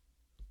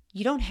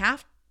 You don't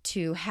have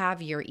to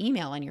have your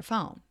email on your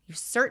phone. You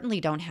certainly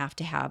don't have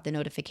to have the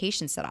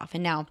notifications set off.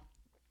 And now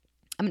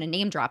I'm going to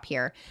name drop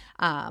here.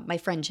 My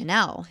friend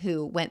Janelle,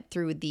 who went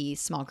through the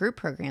small group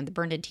program, the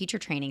Burned In Teacher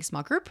Training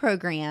small group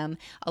program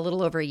a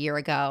little over a year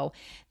ago,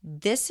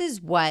 this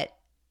is what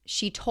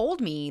she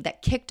told me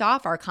that kicked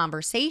off our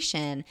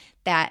conversation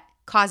that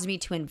caused me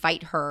to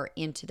invite her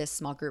into this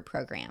small group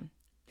program.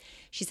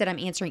 She said, I'm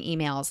answering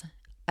emails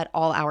at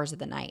all hours of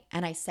the night.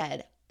 And I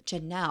said,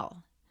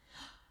 Janelle,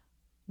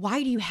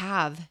 why do you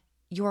have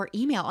your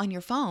email on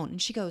your phone?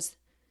 And she goes,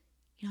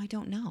 I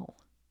don't know.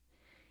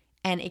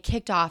 And it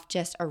kicked off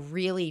just a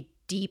really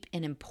deep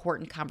and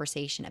important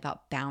conversation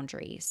about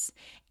boundaries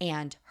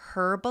and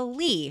her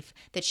belief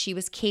that she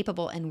was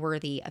capable and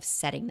worthy of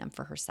setting them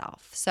for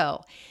herself.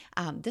 So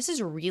this is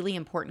a really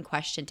important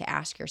question to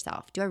ask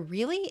yourself.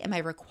 Am I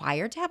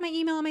required to have my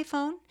email on my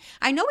phone?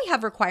 I know we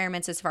have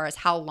requirements as far as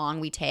how long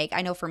we take.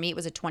 I know for me, it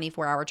was a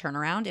 24-hour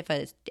turnaround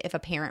if a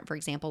parent, for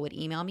example, would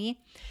email me.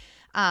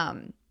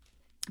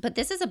 But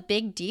this is a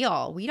big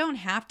deal. We don't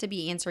have to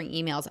be answering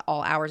emails at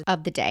all hours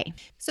of the day.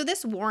 So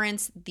this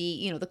warrants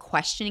the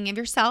questioning of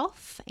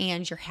yourself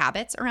and your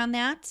habits around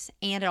that.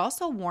 And it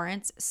also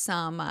warrants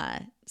some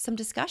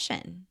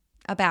discussion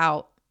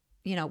about,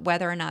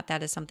 whether or not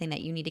that is something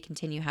that you need to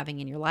continue having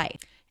in your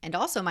life. And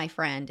also, my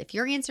friend, if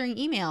you're answering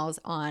emails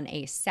on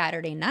a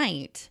Saturday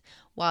night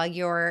while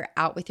you're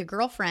out with your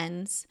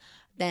girlfriends,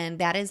 then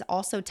that is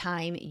also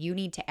time you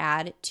need to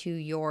add to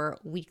your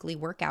weekly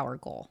work hour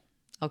goal.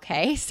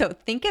 Okay, so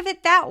think of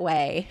it that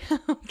way.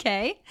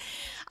 Okay.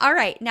 All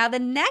right. Now, the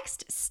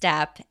next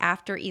step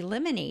after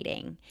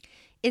eliminating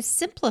is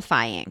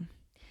simplifying.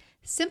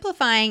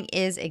 Simplifying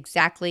is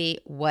exactly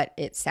what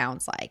it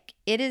sounds like.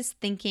 It is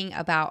thinking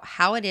about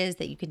how it is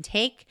that you can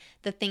take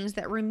the things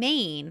that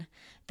remain,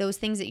 those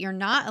things that you're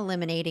not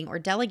eliminating or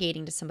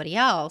delegating to somebody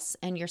else,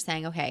 and you're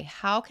saying, okay,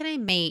 how can I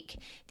make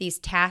these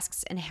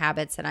tasks and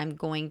habits that I'm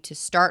going to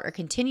start or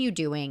continue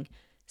doing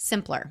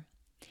simpler?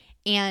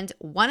 And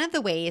one of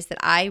the ways that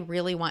I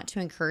really want to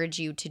encourage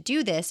you to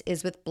do this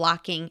is with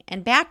blocking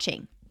and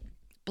batching.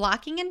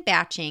 Blocking and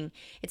batching,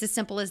 it's as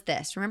simple as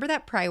this. Remember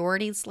that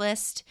priorities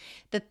list?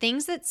 The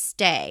things that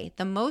stay,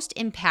 the most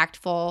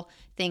impactful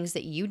things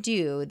that you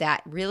do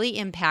that really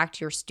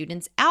impact your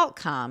students'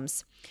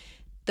 outcomes,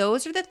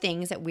 those are the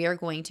things that we are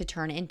going to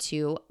turn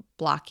into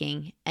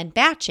blocking and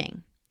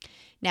batching.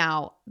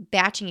 Now,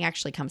 batching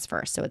actually comes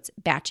first, so it's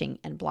batching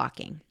and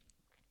blocking.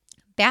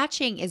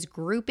 Batching is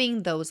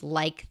grouping those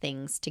like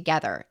things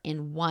together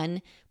in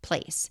one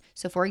place.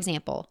 So for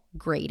example,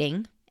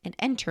 grading and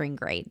entering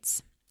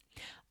grades,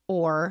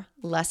 or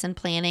lesson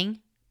planning,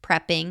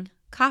 prepping,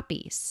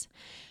 copies.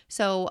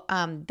 So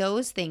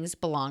those things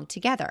belong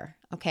together,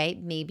 okay?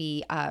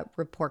 Maybe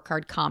report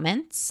card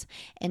comments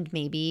and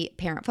maybe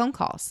parent phone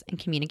calls and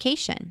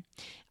communication,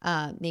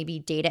 maybe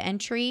data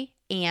entry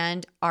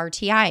and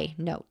RTI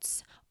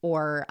notes,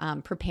 or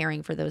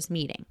preparing for those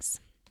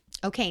meetings.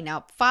 Okay,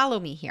 now follow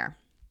me here.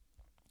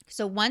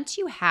 So once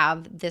you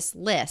have this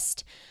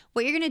list,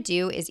 what you're going to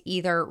do is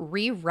either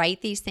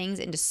rewrite these things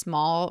into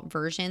small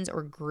versions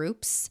or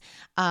groups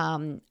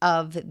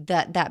of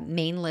that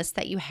main list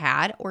that you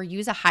had, or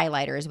use a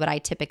highlighter is what I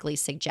typically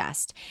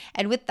suggest.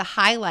 And with the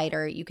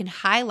highlighter, you can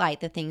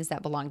highlight the things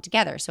that belong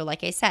together. So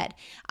like I said,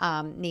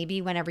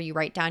 maybe whenever you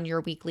write down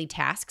your weekly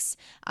tasks,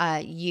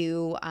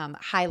 you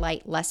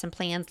highlight lesson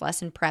plans,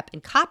 lesson prep,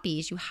 and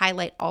copies. You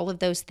highlight all of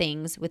those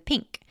things with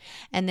pink.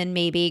 And then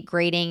maybe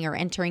grading or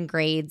entering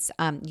grades,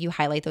 you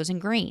highlight those in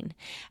green.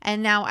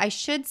 And now I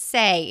should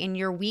say, in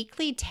your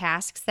weekly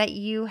tasks that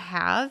you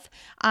have,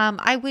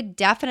 I would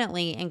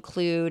definitely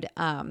include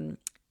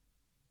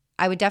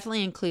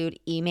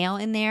email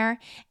in there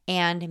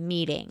and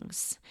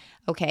meetings,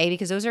 okay?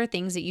 Because those are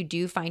things that you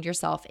do find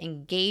yourself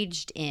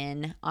engaged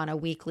in on a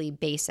weekly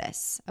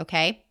basis,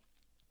 okay?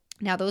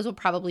 Now, those will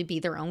probably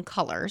be their own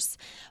colors,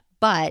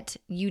 but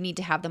you need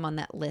to have them on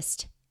that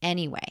list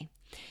anyway.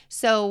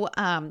 So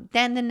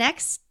then the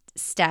next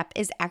step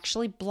is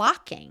actually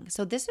blocking.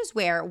 So this is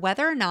where,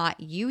 whether or not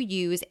you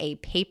use a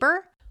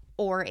paper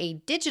or a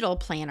digital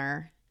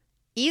planner,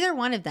 Either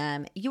one of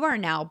them, you are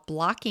now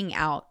blocking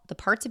out the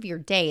parts of your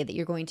day that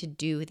you're going to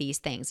do these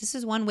things. This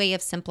is one way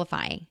of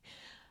simplifying.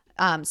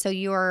 So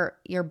you're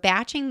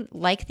batching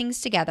like things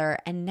together,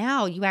 and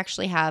now you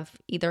actually have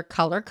either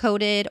color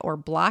coded or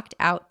blocked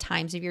out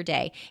times of your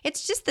day.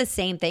 It's just the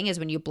same thing as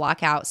when you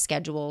block out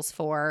schedules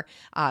for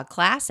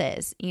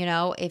classes. You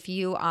know, if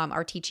you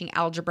are teaching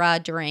algebra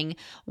during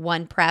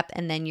one prep,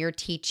 and then you're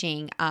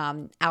teaching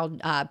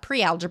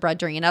pre-algebra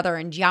during another,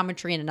 and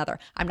geometry in another.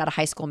 I'm not a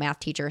high school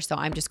math teacher, so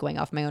I'm just going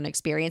off my own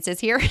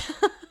experiences here.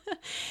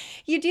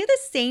 You do the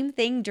same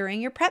thing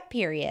during your prep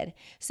period.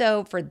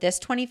 So for this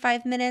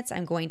 25 minutes,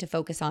 I'm going to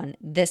focus on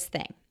this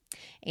thing.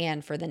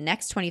 And for the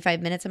next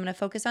 25 minutes, I'm going to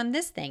focus on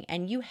this thing.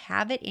 And you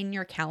have it in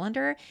your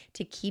calendar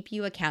to keep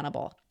you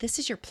accountable. This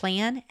is your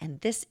plan,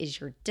 and this is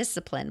your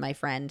discipline, my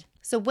friend.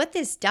 So what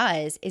this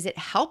does is it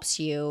helps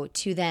you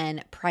to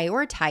then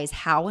prioritize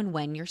how and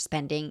when you're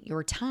spending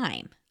your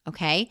time.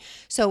 Okay.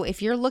 So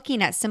if you're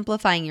looking at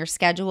simplifying your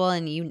schedule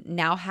and you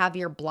now have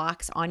your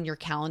blocks on your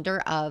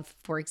calendar of,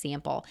 for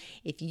example,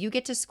 if you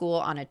get to school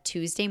on a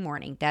Tuesday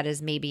morning, that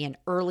is maybe an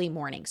early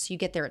morning. So you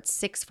get there at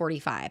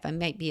 6:45. I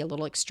might be a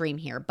little extreme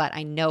here, but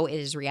I know it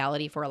is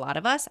reality for a lot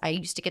of us. I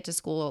used to get to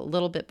school a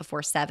little bit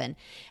before 7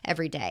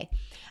 every day.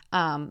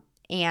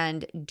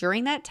 And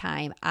during that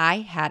time,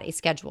 I had a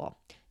schedule.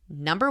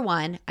 Number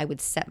one, I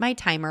would set my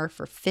timer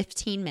for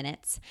 15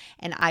 minutes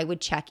and I would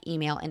check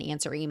email and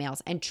answer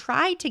emails and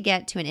try to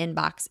get to an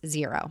inbox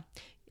 0.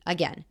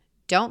 Again,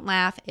 don't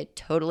laugh. It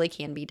totally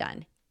can be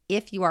done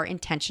if you are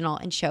intentional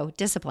and show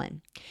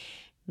discipline.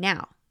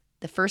 Now,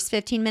 the first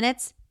 15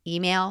 minutes,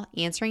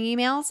 answering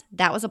emails,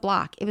 that was a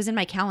block. It was in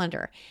my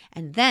calendar.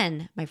 And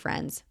then, my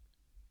friends,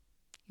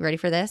 you ready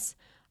for this?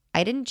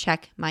 I didn't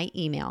check my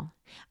email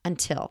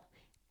until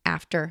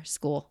after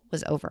school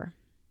was over.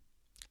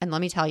 And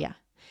let me tell you,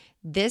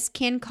 this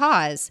can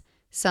cause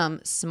some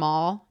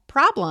small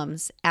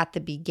problems at the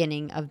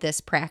beginning of this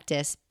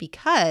practice,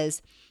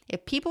 because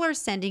if people are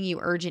sending you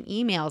urgent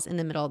emails in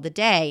the middle of the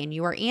day and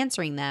you are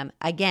answering them,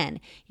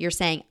 again, you're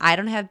saying, I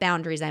don't have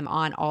boundaries, I'm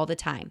on all the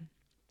time.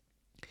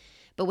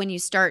 But when you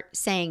start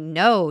saying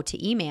no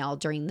to email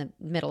during the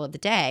middle of the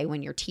day,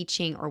 when you're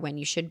teaching or when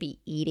you should be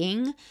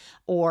eating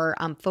or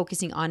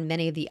focusing on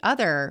many of the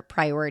other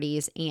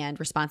priorities and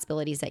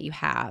responsibilities that you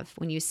have,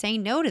 when you say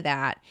no to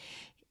that,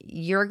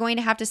 you're going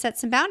to have to set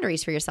some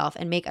boundaries for yourself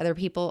and make other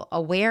people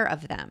aware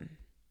of them.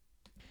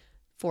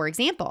 For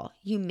example,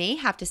 you may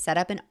have to set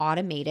up an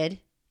automated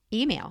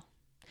email.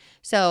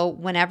 So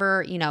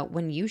whenever,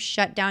 when you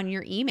shut down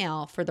your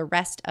email for the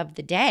rest of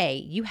the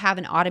day, you have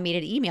an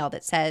automated email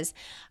that says,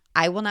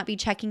 I will not be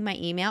checking my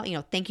email.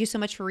 Thank you so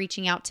much for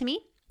reaching out to me.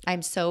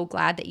 I'm so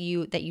glad that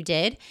you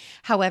did.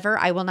 However,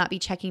 I will not be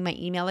checking my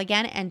email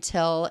again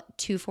until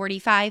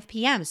 2:45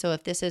 p.m. So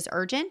if this is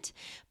urgent,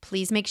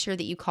 please make sure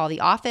that you call the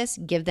office,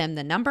 give them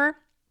the number,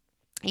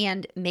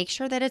 and make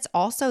sure that it's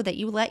also that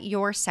you let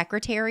your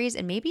secretaries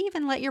and maybe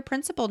even let your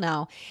principal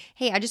know,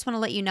 hey, I just want to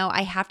let you know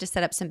I have to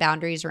set up some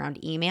boundaries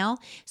around email.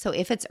 So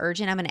if it's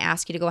urgent, I'm going to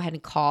ask you to go ahead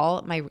and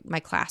call my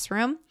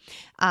classroom,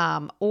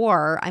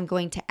 or I'm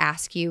going to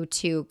ask you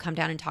to come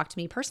down and talk to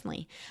me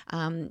personally,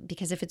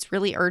 because if it's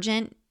really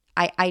urgent,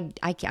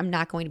 I'm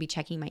not going to be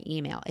checking my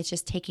email. It's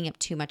just taking up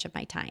too much of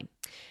my time.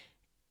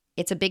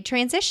 It's a big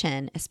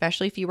transition,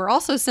 especially if you were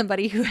also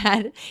somebody who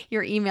had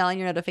your email and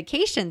your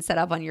notifications set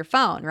up on your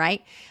phone,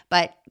 right?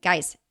 But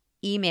guys,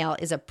 email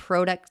is a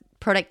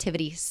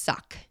productivity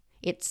suck.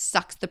 It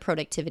sucks the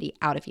productivity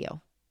out of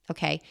you,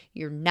 okay?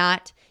 You're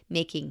not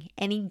making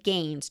any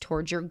gains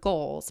towards your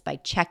goals by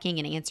checking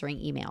and answering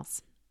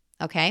emails,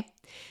 okay?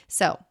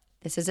 So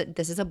this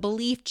is a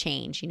belief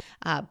change.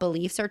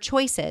 Beliefs are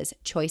choices.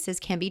 Choices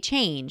can be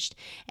changed.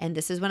 And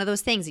this is one of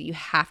those things that you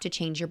have to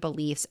change your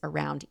beliefs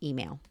around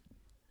email.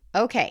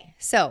 Okay,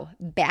 so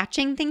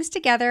batching things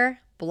together,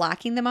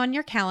 blocking them on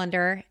your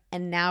calendar,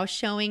 and now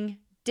showing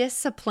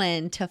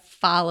discipline to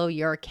follow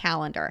your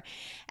calendar.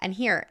 And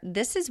here,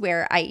 this is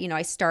where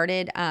I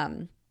started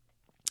an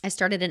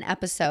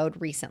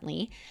episode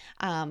recently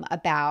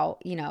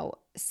about,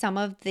 some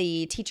of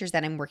the teachers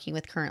that I'm working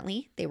with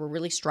currently. They were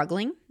really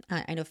struggling.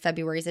 I know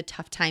February is a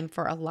tough time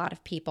for a lot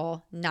of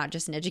people, not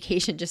just in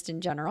education, just in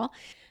general.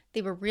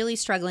 They were really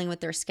struggling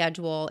with their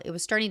schedule. It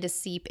was starting to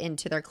seep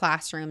into their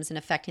classrooms and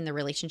affecting the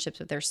relationships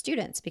with their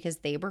students because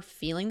they were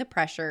feeling the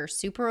pressure,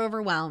 super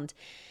overwhelmed.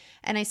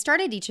 And I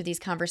started each of these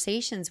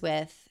conversations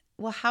with,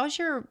 well, how's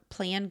your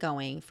plan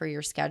going for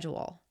your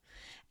schedule?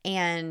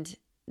 And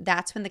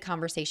that's when the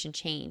conversation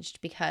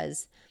changed,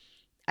 because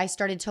I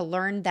started to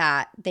learn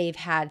that they've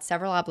had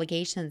several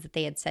obligations that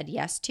they had said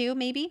yes to,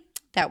 maybe,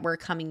 that were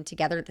coming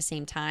together at the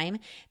same time.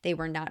 They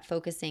were not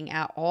focusing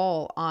at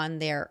all on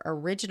their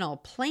original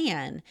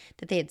plan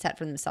that they had set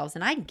for themselves.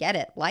 And I get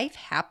it. Life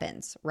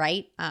happens,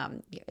 right?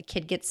 A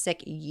kid gets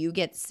sick, you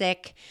get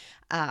sick.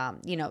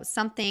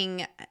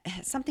 something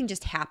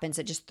just happens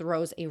that just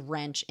throws a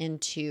wrench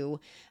into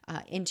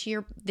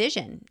your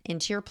vision,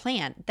 into your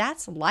plan.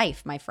 That's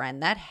life, my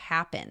friend. That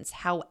happens.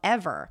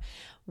 However,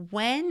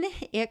 when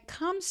it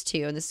comes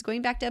to, and this is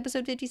going back to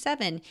episode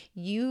 57,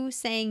 you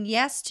saying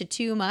yes to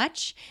too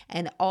much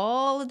and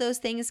all of those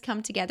things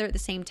come together at the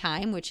same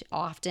time, which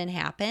often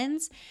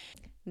happens,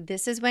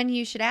 this is when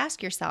you should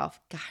ask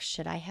yourself, gosh,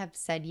 should I have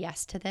said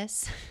yes to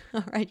this?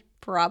 Or I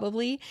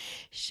probably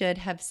should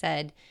have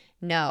said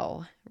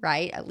no,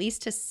 right? At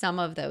least to some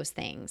of those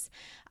things,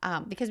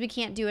 because we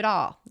can't do it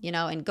all,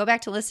 and go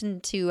back to listen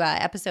to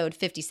episode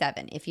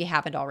 57 if you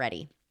haven't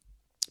already,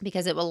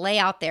 because it will lay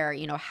out there,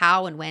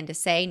 how and when to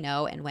say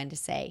no and when to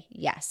say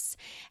yes.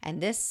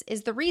 And this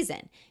is the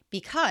reason,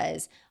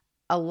 because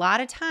a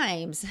lot of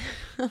times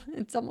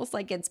it's almost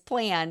like it's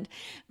planned.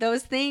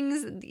 Those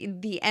things,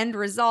 the end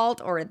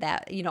result, or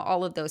that,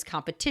 all of those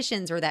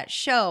competitions or that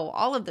show,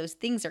 all of those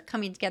things are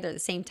coming together at the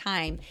same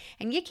time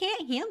and you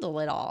can't handle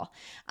it all.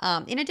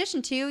 In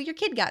addition to your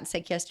kid got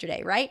sick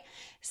yesterday, right?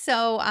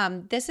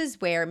 So this is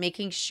where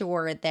making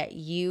sure that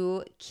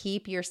you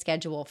keep your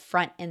schedule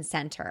front and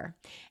center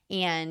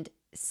and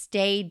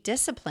stay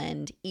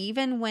disciplined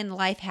even when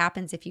life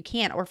happens if you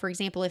can. Or for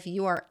example, if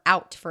you are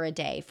out for a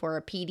day for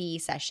a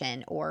PD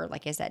session, or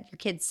like I said, your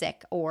kid's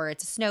sick or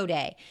it's a snow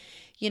day,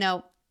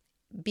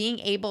 being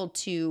able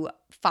to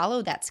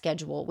follow that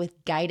schedule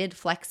with guided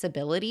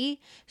flexibility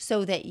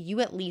so that you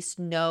at least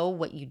know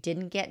what you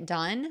didn't get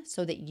done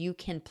so that you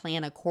can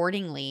plan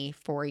accordingly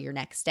for your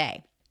next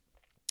day.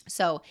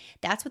 So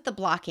that's what the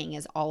blocking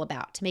is all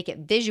about, to make it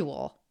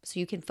visual so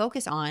you can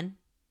focus on,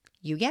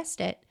 you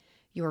guessed it,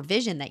 your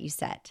vision that you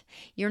set.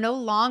 You're no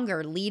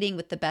longer leading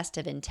with the best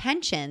of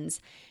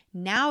intentions.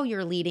 Now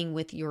you're leading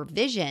with your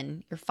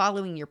vision. You're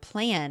following your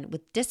plan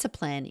with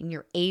discipline, and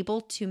you're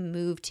able to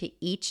move to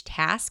each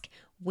task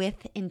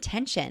with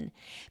intention,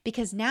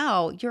 because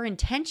now your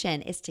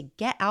intention is to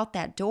get out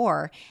that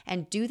door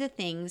and do the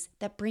things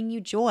that bring you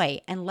joy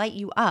and light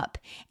you up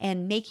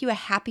and make you a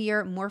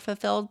happier, more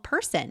fulfilled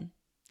person.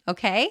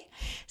 Okay?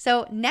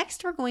 So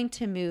next we're going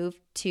to move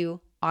to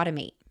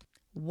automate.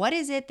 What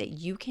is it that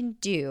you can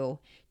do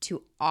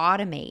to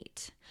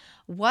automate?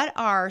 What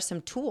are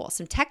some tools,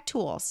 some tech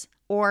tools,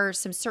 or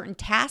some certain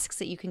tasks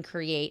that you can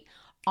create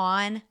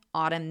on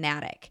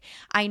automatic?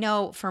 I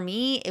know for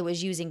me, it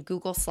was using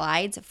Google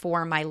Slides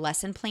for my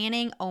lesson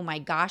planning. Oh my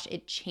gosh,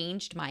 it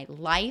changed my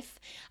life,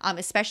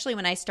 especially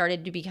when I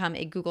started to become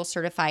a Google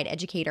certified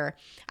educator.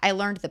 I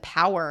learned the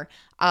power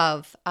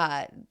of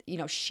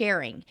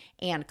sharing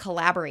and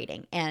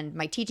collaborating. And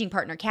my teaching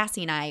partner,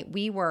 Cassie, and I,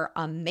 we were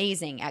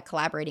amazing at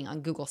collaborating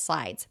on Google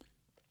Slides.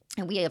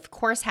 And we, of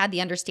course, had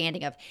the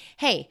understanding of,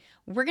 hey,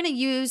 we're going to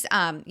use,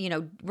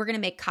 we're going to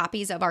make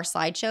copies of our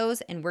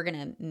slideshows and we're going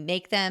to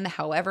make them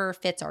however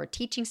fits our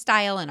teaching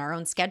style and our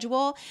own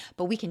schedule.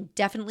 But we can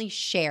definitely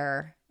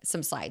share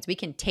some slides. We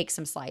can take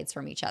some slides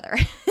from each other.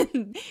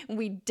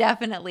 We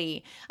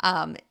definitely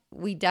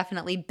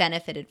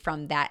benefited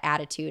from that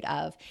attitude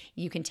of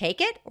you can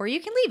take it or you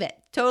can leave it.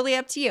 Totally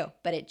up to you.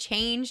 But it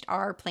changed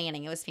our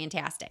planning. It was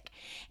fantastic.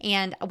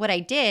 And what I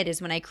did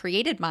is when I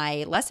created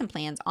my lesson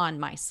plans on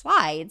my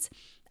slides,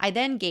 I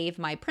then gave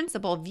my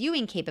principal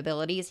viewing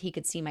capabilities. He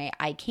could see my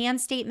I can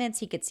statements.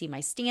 He could see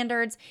my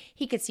standards.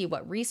 He could see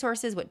what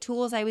resources, what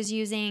tools I was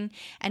using.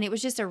 And it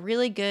was just a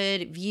really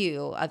good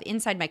view of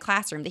inside my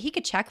classroom that he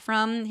could check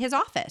from his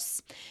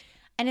office.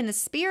 And in the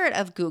spirit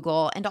of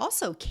Google and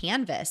also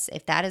Canvas,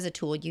 if that is a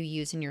tool you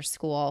use in your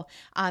school,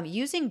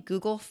 using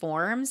Google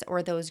Forms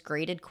or those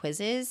graded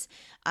quizzes,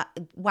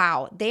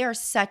 wow, they are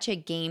such a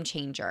game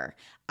changer.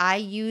 I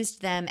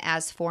used them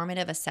as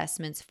formative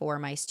assessments for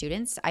my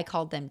students. I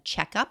called them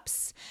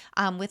checkups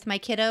with my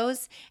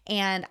kiddos,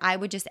 and I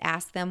would just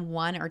ask them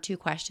 1 or 2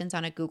 questions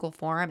on a Google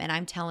form, and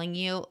I'm telling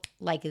you,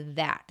 like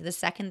that, the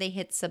second they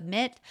hit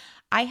submit,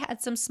 I had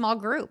some small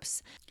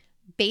groups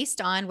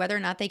based on whether or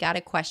not they got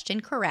a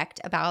question correct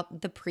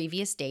about the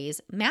previous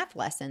day's math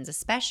lessons,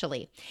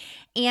 especially.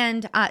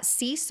 And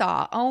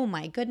Seesaw, oh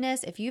my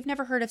goodness, if you've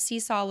never heard of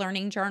Seesaw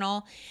Learning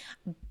Journal,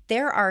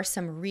 there are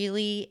some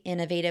really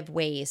innovative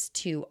ways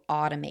to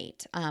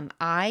automate.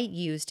 I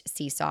used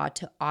Seesaw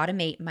to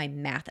automate my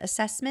math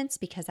assessments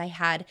because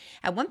at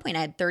one point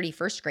I had 30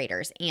 first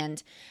graders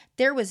and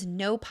there was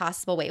no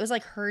possible way. It was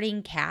like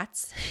herding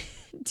cats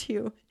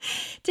to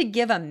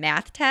give a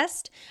math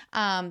test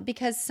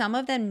because some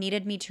of them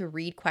needed me to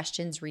read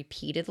questions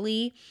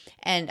repeatedly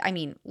and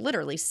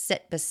literally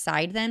sit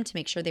beside them to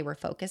make sure they were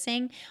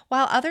focusing,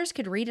 while others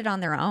could read it on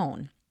their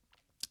own.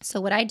 So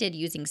what I did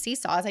using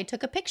Seesaw is I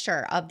took a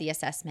picture of the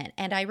assessment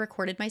and I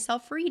recorded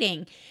myself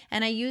reading,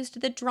 and I used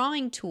the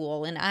drawing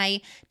tool and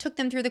I took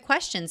them through the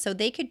questions so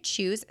they could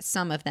choose.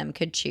 Some of them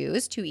could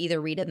choose to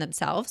either read it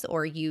themselves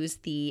or use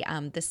the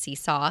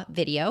Seesaw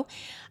video.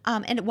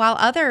 And while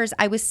others,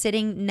 I was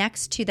sitting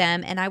next to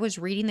them and I was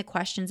reading the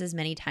questions as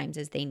many times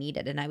as they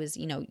needed. And I was,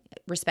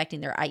 respecting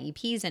their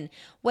IEPs and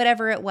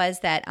whatever it was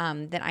that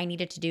I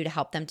needed to do to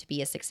help them to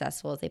be as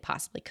successful as they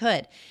possibly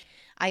could.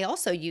 I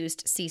also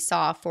used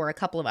Seesaw for a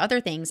couple of other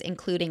things,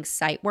 including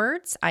sight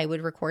words. I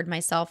would record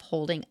myself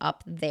holding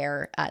up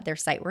their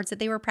sight words that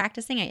they were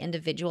practicing. I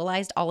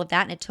individualized all of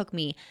that, and it took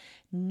me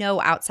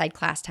no outside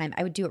class time.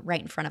 I would do it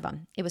right in front of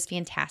them. It was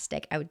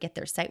fantastic. I would get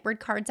their sight word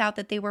cards out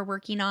that they were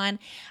working on.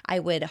 I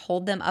would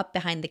hold them up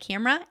behind the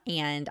camera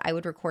and I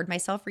would record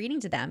myself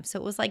reading to them. So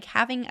it was like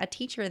having a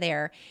teacher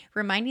there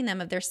reminding them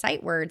of their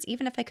sight words,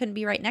 even if I couldn't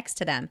be right next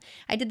to them.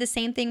 I did the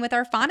same thing with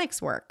our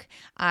phonics work.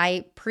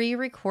 I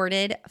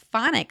pre-recorded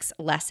phonics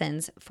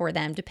lessons for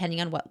them depending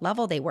on what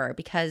level they were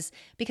because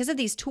of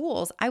these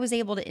tools, I was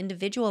able to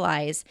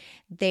individualize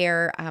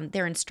their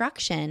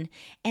instruction,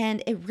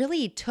 and it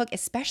really took,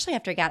 especially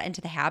after I got into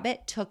the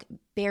habit, took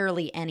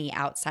barely any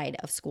outside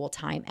of school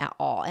time at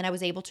all. And I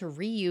was able to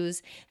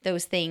reuse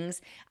those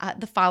things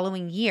the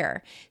following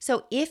year.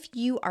 So if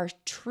you are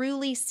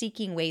truly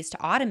seeking ways to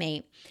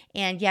automate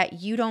and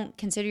yet you don't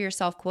consider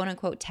yourself quote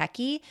unquote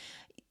techie,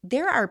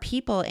 there are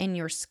people in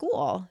your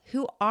school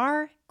who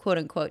are quote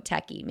unquote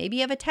techie. Maybe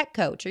you have a tech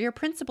coach or your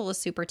principal is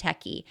super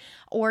techie,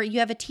 or you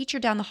have a teacher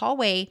down the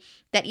hallway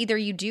that either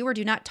you do or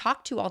do not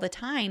talk to all the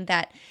time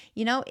that,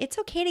 it's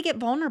okay to get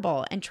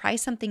vulnerable and try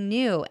something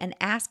new and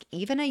ask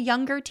even a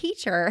younger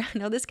teacher. I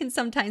know this can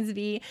sometimes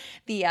be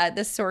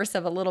the source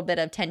of a little bit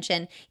of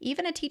tension,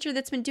 even a teacher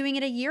that's been doing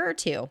it a year or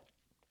two.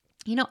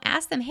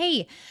 Ask them,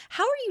 hey,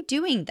 how are you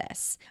doing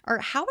this? Or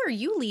how are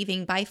you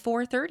leaving by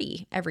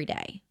 4:30 every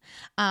day?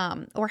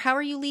 Or how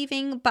are you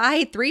leaving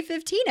by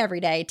 3:15 every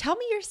day? Tell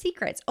me your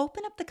secrets.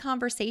 Open up the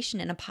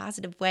conversation in a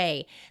positive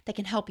way that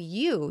can help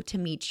you to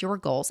meet your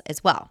goals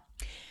as well.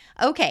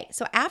 Okay,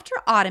 so after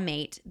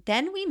automate,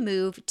 then we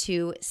move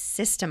to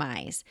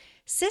systemize.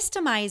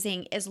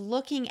 Systemizing is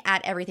looking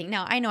at everything.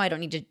 Now, I know I don't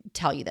need to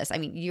tell you this. I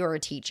mean, you're a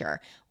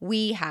teacher.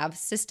 We have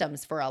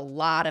systems for a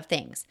lot of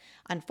things.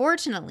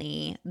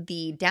 Unfortunately,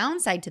 the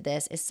downside to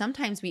this is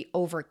sometimes we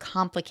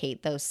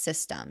overcomplicate those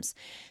systems.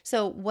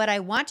 So what I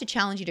want to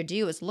challenge you to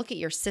do is look at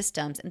your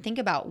systems and think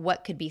about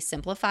what could be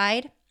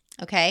simplified.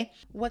 Okay,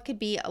 what could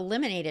be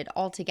eliminated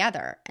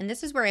altogether? And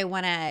this is where I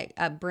want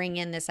to bring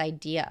in this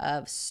idea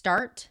of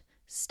start,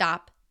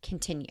 stop,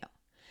 continue.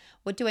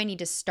 What do I need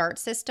to start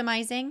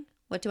systemizing?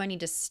 What do I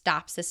need to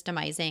stop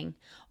systemizing?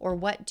 Or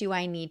what do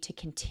I need to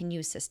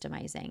continue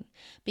systemizing?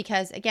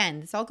 Because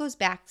again, this all goes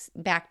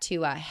back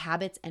to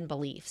habits and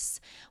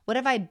beliefs. What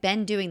have I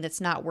been doing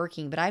that's not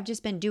working, but I've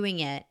just been doing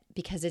it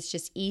because it's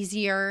just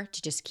easier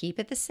to just keep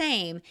it the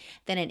same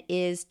than it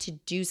is to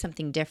do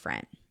something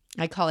different.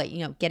 I call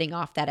it, getting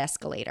off that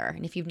escalator.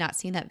 And if you've not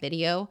seen that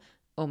video,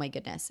 oh my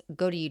goodness,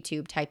 go to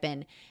YouTube, type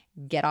in,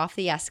 get off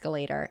the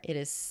escalator. It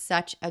is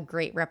such a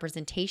great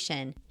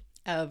representation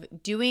of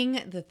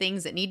doing the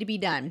things that need to be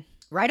done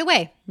right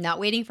away, not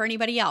waiting for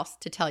anybody else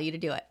to tell you to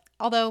do it.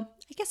 Although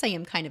I guess I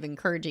am kind of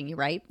encouraging you,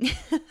 right?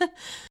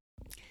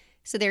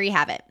 So there you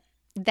have it.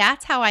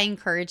 That's how I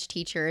encourage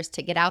teachers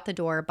to get out the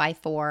door by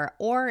 4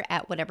 or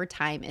at whatever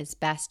time is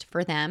best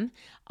for them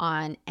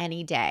on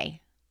any day.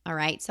 All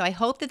right. So I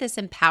hope that this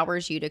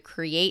empowers you to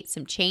create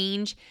some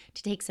change,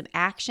 to take some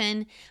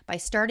action by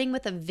starting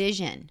with a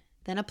vision,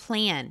 then a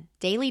plan,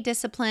 daily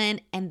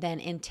discipline, and then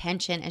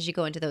intention as you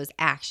go into those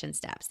action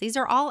steps. These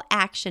are all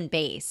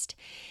action-based.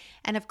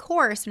 And of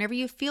course, whenever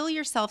you feel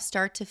yourself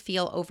start to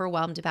feel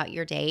overwhelmed about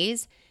your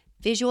days,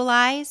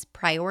 visualize,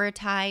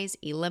 prioritize,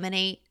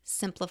 eliminate,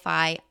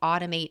 simplify,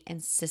 automate,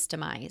 and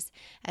systemize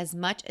as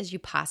much as you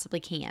possibly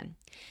can.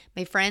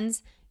 My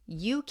friends,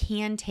 you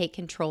can take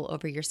control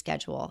over your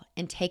schedule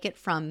and take it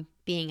from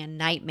being a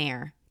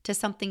nightmare to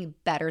something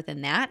better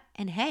than that.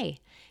 And hey,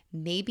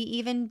 maybe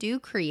even do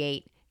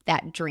create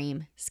that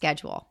dream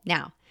schedule.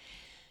 Now,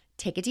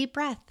 take a deep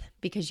breath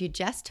because you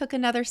just took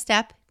another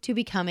step to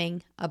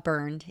becoming a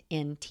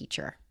burned-in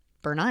teacher.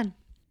 Burn on.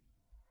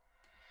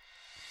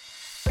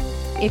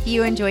 If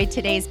you enjoyed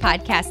today's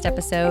podcast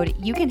episode,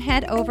 you can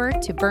head over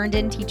to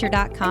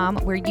burnedinteacher.com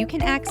where you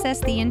can access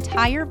the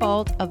entire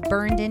vault of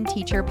Burned In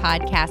Teacher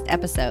podcast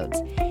episodes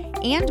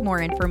and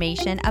more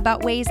information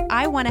about ways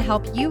I want to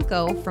help you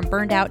go from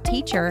burned out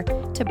teacher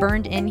to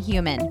burned in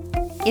human.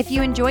 If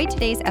you enjoyed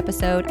today's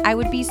episode, I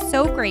would be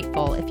so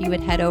grateful if you would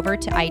head over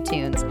to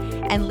iTunes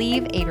and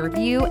leave a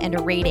review and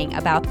a rating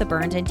about the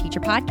Burned In Teacher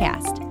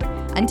podcast.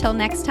 Until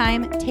next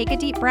time, take a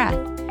deep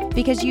breath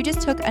because you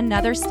just took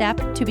another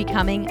step to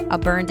becoming a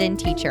burned-in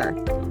teacher.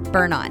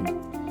 Burn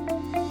on.